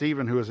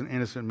Stephen, who was an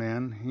innocent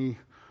man, he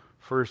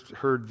first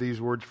heard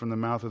these words from the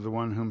mouth of the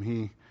one whom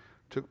he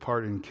took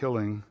part in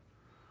killing.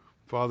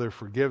 Father,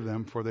 forgive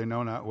them, for they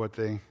know not what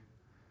they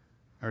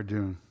are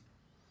doing.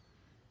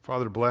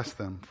 Father, bless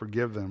them,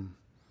 forgive them.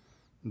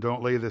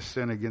 Don't lay this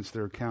sin against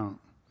their account,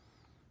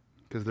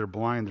 because they're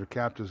blind, they're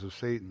captives of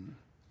Satan.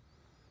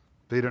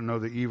 They don't know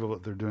the evil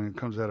that they're doing. It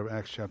comes out of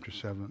Acts chapter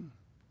 7.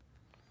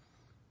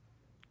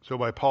 So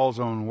by Paul's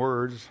own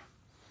words,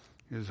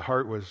 his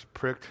heart was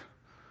pricked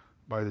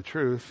by the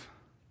truth.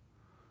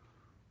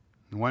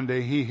 And one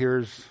day he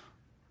hears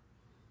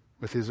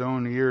with his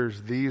own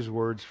ears these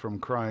words from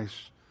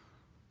Christ.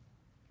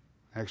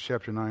 Acts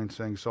chapter 9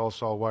 saying, Saul,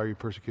 Saul, why are you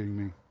persecuting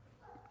me?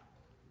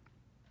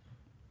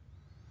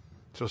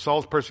 So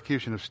Saul's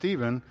persecution of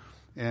Stephen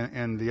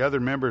and the other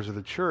members of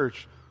the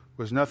church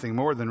was nothing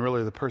more than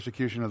really the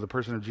persecution of the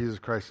person of Jesus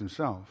Christ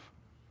himself.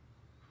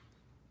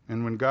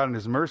 And when God in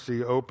his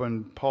mercy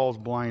opened Paul's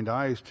blind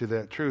eyes to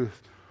that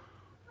truth,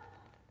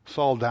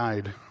 Saul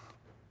died.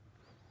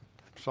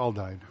 Saul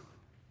died.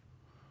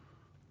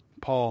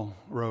 Paul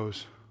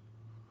rose.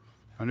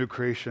 A new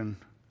creation,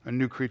 a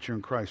new creature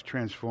in Christ,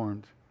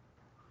 transformed.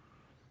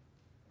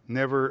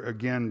 Never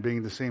again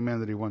being the same man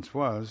that he once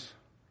was,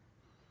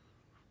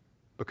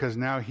 because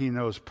now he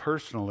knows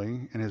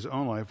personally in his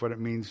own life what it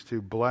means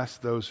to bless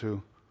those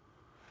who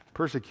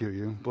persecute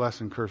you,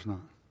 bless and curse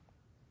not.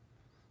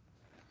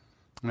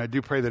 And I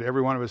do pray that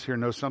every one of us here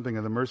knows something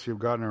of the mercy of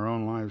God in our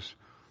own lives.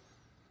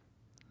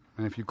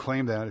 And if you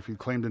claim that, if you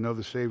claim to know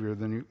the Savior,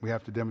 then we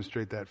have to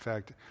demonstrate that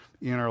fact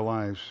in our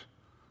lives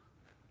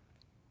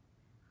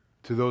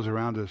to those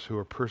around us who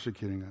are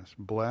persecuting us.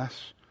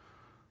 Bless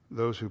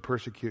those who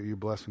persecute you,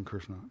 bless and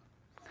curse not.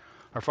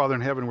 Our Father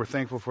in heaven, we're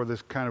thankful for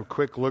this kind of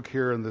quick look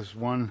here in this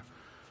one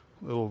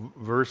little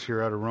verse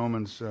here out of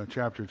Romans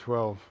chapter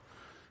 12.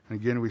 And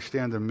again, we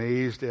stand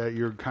amazed at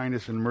your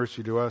kindness and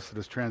mercy to us that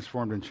has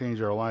transformed and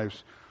changed our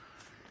lives.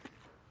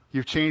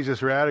 You've changed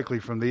us radically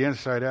from the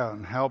inside out,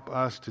 and help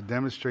us to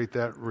demonstrate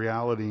that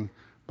reality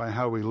by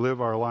how we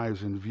live our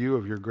lives in view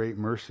of your great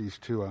mercies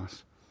to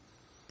us.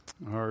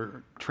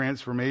 Our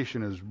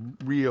transformation is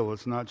real.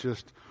 It's not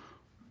just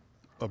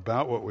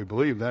about what we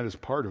believe. That is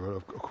part of it,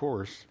 of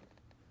course.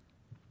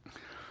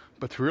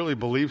 But to really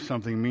believe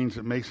something means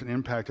it makes an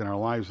impact in our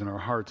lives and our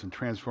hearts and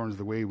transforms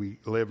the way we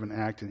live and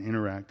act and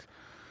interact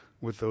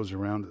with those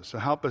around us. So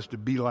help us to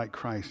be like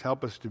Christ.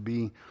 Help us to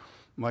be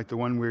like the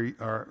one we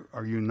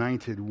are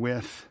united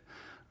with,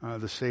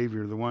 the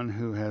Savior, the one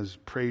who has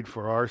prayed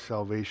for our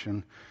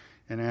salvation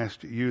and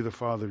asked you, the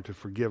Father, to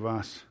forgive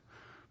us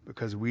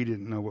because we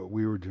didn't know what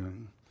we were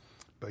doing.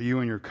 But you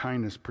in your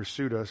kindness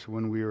pursued us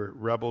when we were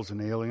rebels and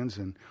aliens,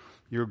 and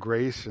your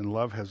grace and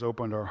love has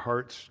opened our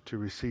hearts to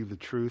receive the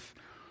truth,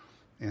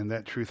 and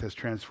that truth has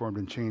transformed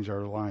and changed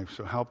our lives.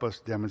 So help us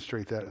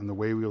demonstrate that in the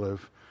way we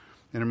live,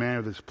 in a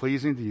manner that's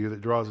pleasing to you,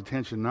 that draws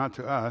attention not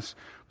to us,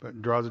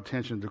 but draws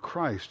attention to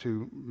Christ,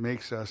 who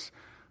makes us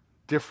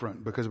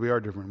different because we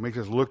are different. It makes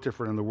us look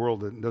different in the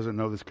world that doesn't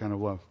know this kind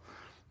of love.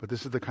 But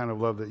this is the kind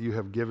of love that you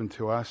have given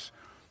to us,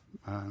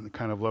 the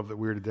kind of love that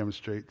we're to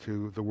demonstrate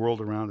to the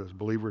world around us,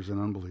 believers and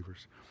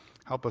unbelievers.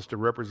 Help us to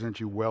represent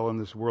you well in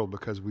this world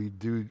because we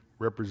do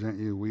represent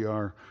you. We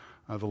are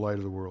the light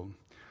of the world.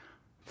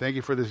 Thank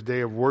you for this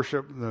day of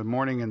worship, the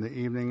morning and the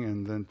evening,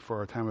 and then for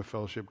our time of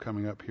fellowship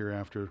coming up here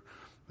after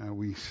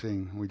we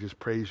sing. We just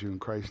praise you in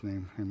Christ's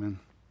name. Amen.